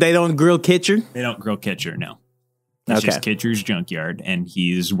grill Kitcher? They don't grill Kitcher, no. It's just Kitcher's junkyard, and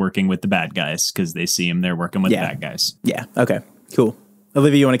he's working with the bad guys because they see him there working with the bad guys. Yeah. Okay. Cool.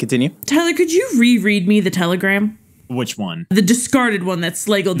 Olivia, you want to continue? Tyler, could you reread me the telegram? Which one? The discarded one that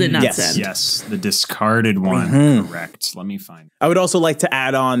Slagle did not send. Yes, the discarded one. Correct. Let me find it. I would also like to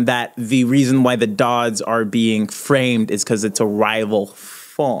add on that the reason why the Dodds are being framed is because it's a rival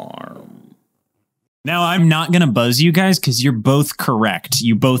farm. Now, I'm not going to buzz you guys because you're both correct.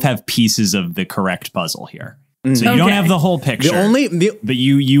 You both have pieces of the correct puzzle here. So you don't have the whole picture.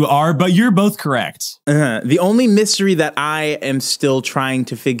 But you're both correct. The only mystery that I am still trying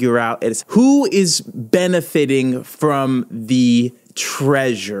to figure out is who is benefiting from the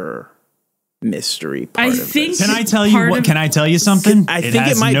treasure mystery part of this. Can I tell you what? Can I tell you something? I think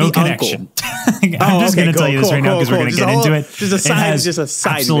it might be connection. I'm just going to tell you this right now because we're going to get into it. Just a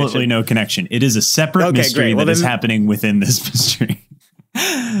side absolutely no connection. It is a separate mystery that is happening within this mystery.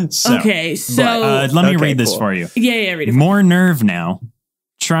 So let me read this for you. Yeah, read it. More nerve now.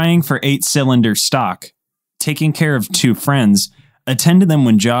 Trying for 8-cylinder stock. Taking care of 2 friends. Attend to them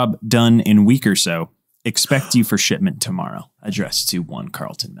when job done in week or so. Expect you for shipment tomorrow. Addressed to 1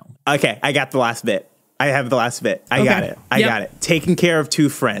 Carlton Mill. Okay, I got the last bit. I have the last bit. I got it. Taking care of 2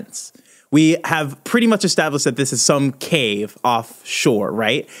 friends. We have pretty much established that this is some cave offshore,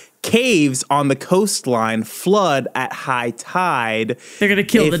 right? Caves on the coastline flood at high tide. They're gonna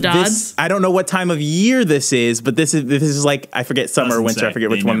kill the Dodds. I don't know what time of year this is, but this is like, I forget, summer or winter. I forget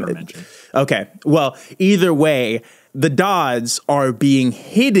which one. Okay. Well, either way, the Dodds are being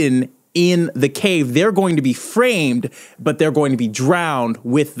hidden in the cave. They're going to be framed, but they're going to be drowned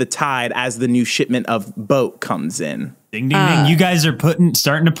with the tide as the new shipment of boat comes in. Ding, ding, ding. You guys are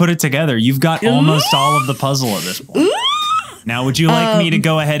starting to put it together. You've got almost all of the puzzle at this point. Now, would you like me to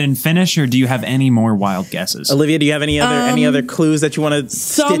go ahead and finish, or do you have any more wild guesses? Olivia, do you have any other clues that you want to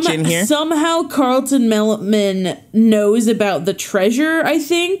stitch in here? Somehow Carlton Melman knows about the treasure, I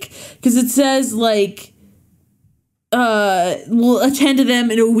think, because it says, like, we'll attend to them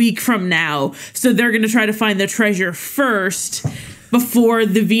in a week from now. So they're going to try to find the treasure first before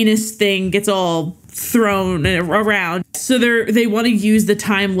the Venus thing gets all thrown around. So they want to use the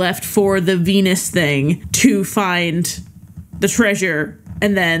time left for the Venus thing to find the treasure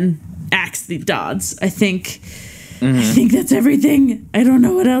and then axe the Dodds. I think that's everything. I don't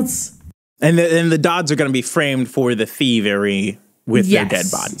know what else. And the Dodds are going to be framed for the thievery with their dead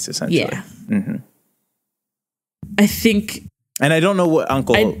bodies, essentially. Yeah. I think. And I don't know what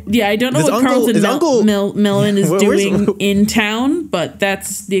Uncle. I don't know what Carlton Mellon is doing in town, but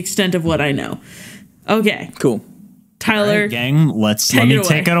that's the extent of what I know. Okay. Cool. Tyler, right, gang, let me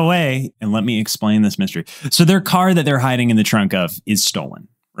take it away and let me explain this mystery. So their car that they're hiding in the trunk of is stolen,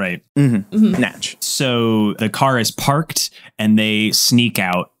 right? Natch. So the car is parked and they sneak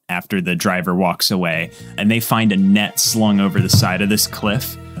out after the driver walks away, and they find a net slung over the side of this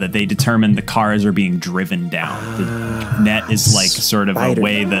cliff that they determine the cars are being driven down. The net is like sort of a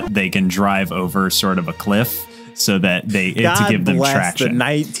way that they can drive over sort of a cliff, so that to give them traction. The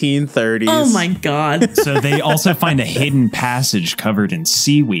 1930s. Oh my God. So they also find a hidden passage covered in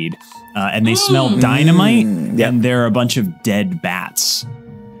seaweed, and they smell dynamite, and there are a bunch of dead bats.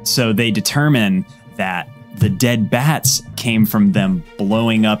 So they determine that the dead bats came from them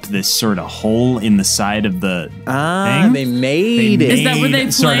blowing up this sort of hole in the side of the thing. They made it. Is that where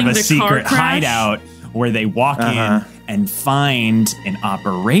they sort of a the secret car crash? hideout where they walk in and find an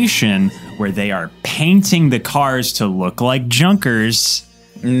operation where they are painting the cars to look like junkers.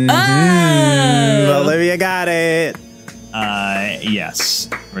 Olivia got it. Yes,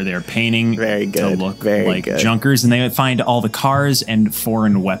 where they're painting to look like junkers, and they would find all the cars and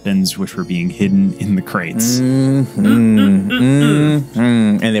foreign weapons which were being hidden in the crates. And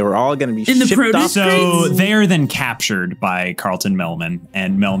they were all going to be in the shipped off. So they are then captured by Carlton Melman,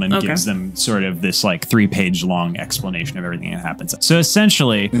 and Melman gives them sort of this like 3-page long explanation of everything that happens. So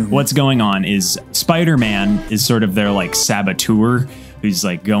essentially, what's going on is Spider-Man is sort of their like saboteur, who's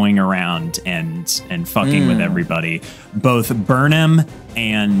like going around and fucking with everybody. Both Burnham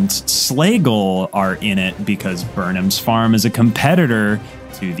and Slagle are in it because Burnham's farm is a competitor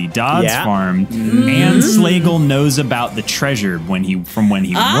to the Dodds farm, and Slagle knows about the treasure from when he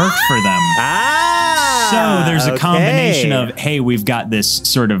worked for them. So there's a combination of, hey, we've got this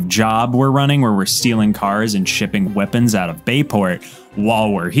sort of job we're running where we're stealing cars and shipping weapons out of Bayport.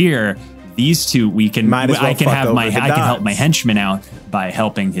 While we're here, these two, I can help my henchman out by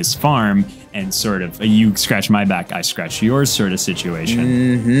helping his farm, and sort of you scratch my back, I scratch yours sort of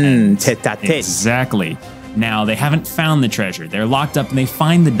situation. Tete-a-tete. Exactly. Now they haven't found the treasure. They're locked up and they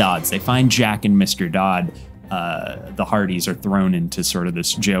find the Dodds. They find Jack and Mr. Dodd. the Hardys are thrown into sort of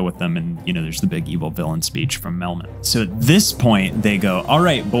this jail with them, and there's the big evil villain speech from Melman. So at this point, they go, "All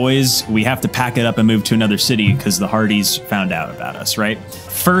right, boys, we have to pack it up and move to another city because the Hardys found out about us, right?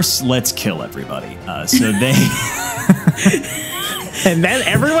 First, let's kill everybody." So they. And then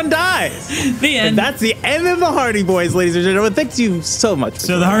everyone dies. The end. And that's the end of the Hardy Boys, ladies and gentlemen. Thank you so much.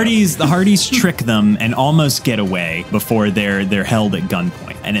 So the Hardys trick them and almost get away before they're held at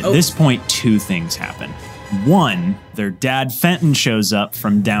gunpoint. And at this point, two things happen. One, their dad Fenton shows up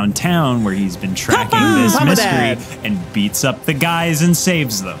from downtown where he's been tracking this mystery and beats up the guys and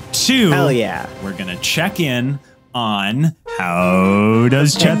saves them. Two, hell yeah, we're gonna check in on how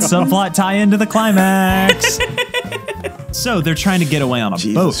does Chet's subplot tie into the climax. So they're trying to get away on a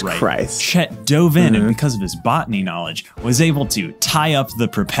boat, right? Christ. Chet dove in and because of his botany knowledge was able to tie up the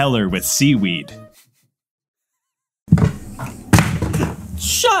propeller with seaweed.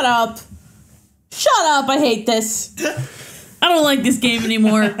 Shut up. Shut up. I hate this. I don't like this game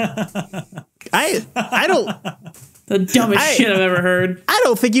anymore. I don't. The dumbest shit I've ever heard. I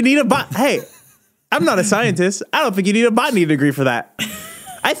don't think you need Hey, I'm not a scientist. I don't think you need a botany degree for that.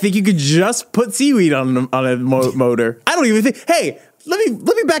 I think you could just put seaweed on a motor. I don't even think. Hey, let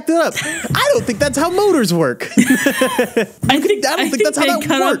me back that up. I don't think that's how motors work. I don't think that's how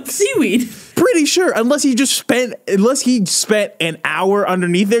that works. Seaweed. Pretty sure, unless he spent an hour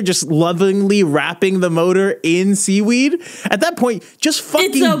underneath there just lovingly wrapping the motor in seaweed. At that point, just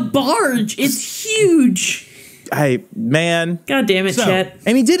fucking. It's a barge. It's huge. Hey, man. God damn it, Chet.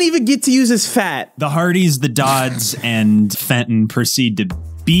 And he didn't even get to use his fat. The Hardys, the Dodds, and Fenton proceed to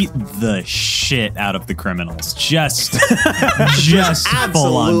beat the shit out of the criminals. Just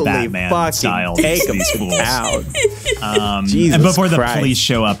full on Batman style. Take these fools out. And before the police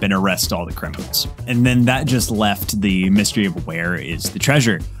show up and arrest all the criminals. And then that just left the mystery of where is the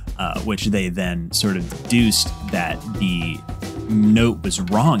treasure, which they then sort of deduced that the note was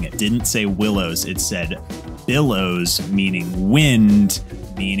wrong. It didn't say willows. It said billows, meaning wind,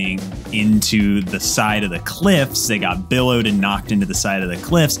 meaning into the side of the cliffs. They got billowed and knocked into the side of the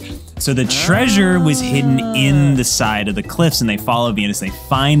cliffs. So the treasure was hidden in the side of the cliffs, and they follow Venus. They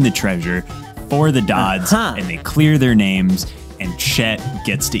find the treasure for the Dodds, and they clear their names, and Chet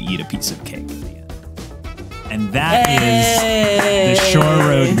gets to eat a piece of cake at the end. And that is the Shore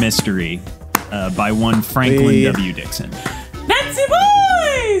Road Mystery by one Franklin W. Dixon. Nancy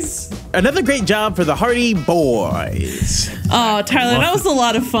Boys! Another great job for the Hardy Boys. Oh, Tyler, that was a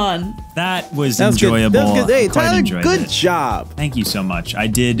lot of fun. That was enjoyable. That was good. Hey, Tyler, good it. Job. Thank you so much. I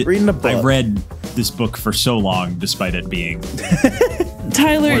did. Reading the book. I read this book for so long, despite it being.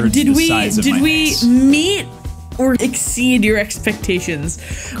 Tyler, did we meet or exceed your expectations?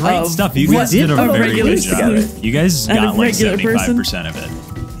 Great stuff. You guys did a very good job. You guys got like 75% of it.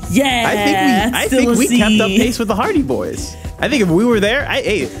 Yeah, I think we kept up pace with the Hardy Boys. I think if we were there,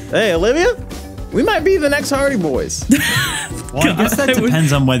 hey, Olivia, we might be the next Hardy Boys. Well, I guess that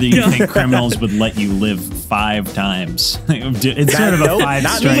depends on whether you think criminals would let you live 5 times. It's sort of a 5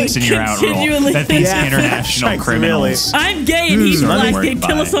 strikes and you're out rule. That these international criminals. I'm gay and he's black. They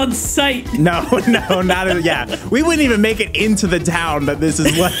kill us on sight. No, not even. Yeah, we wouldn't even make it into the town that this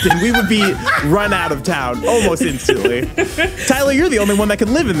is left in. We would be run out of town almost instantly. Tyler, you're the only one that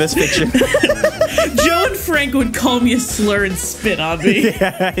can live in this fiction. Joe and Frank would call me a slur and spit on me.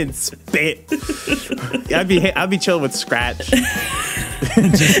 Yeah, and spit. I'd be chilling with Scratch.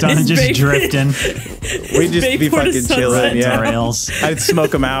 just drifting. We'd just be fucking chilling. Yeah. Rails. I'd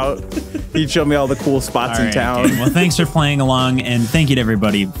smoke him out. He'd show me all the cool spots in town. Okay. Well, thanks for playing along, and thank you to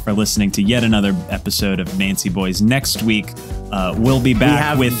everybody for listening to yet another episode of Nancy Boys. Next week, we'll be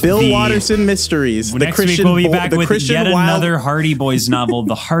back with Bill Watterson Mysteries. Next week we'll be back with yet another Hardy Boys novel,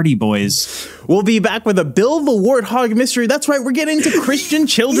 The Hardy Boys. We'll be back with a Bill the Warthog mystery. That's right, we're getting into Christian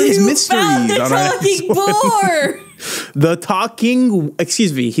children's mysteries. Found the talking boar. The talking,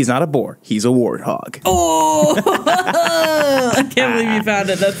 excuse me, he's not a boar. He's a warthog. Oh, I can't believe you found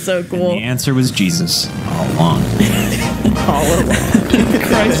it. That's so cool. And the answer was Jesus all along. All along.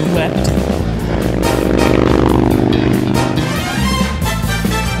 Christ wept.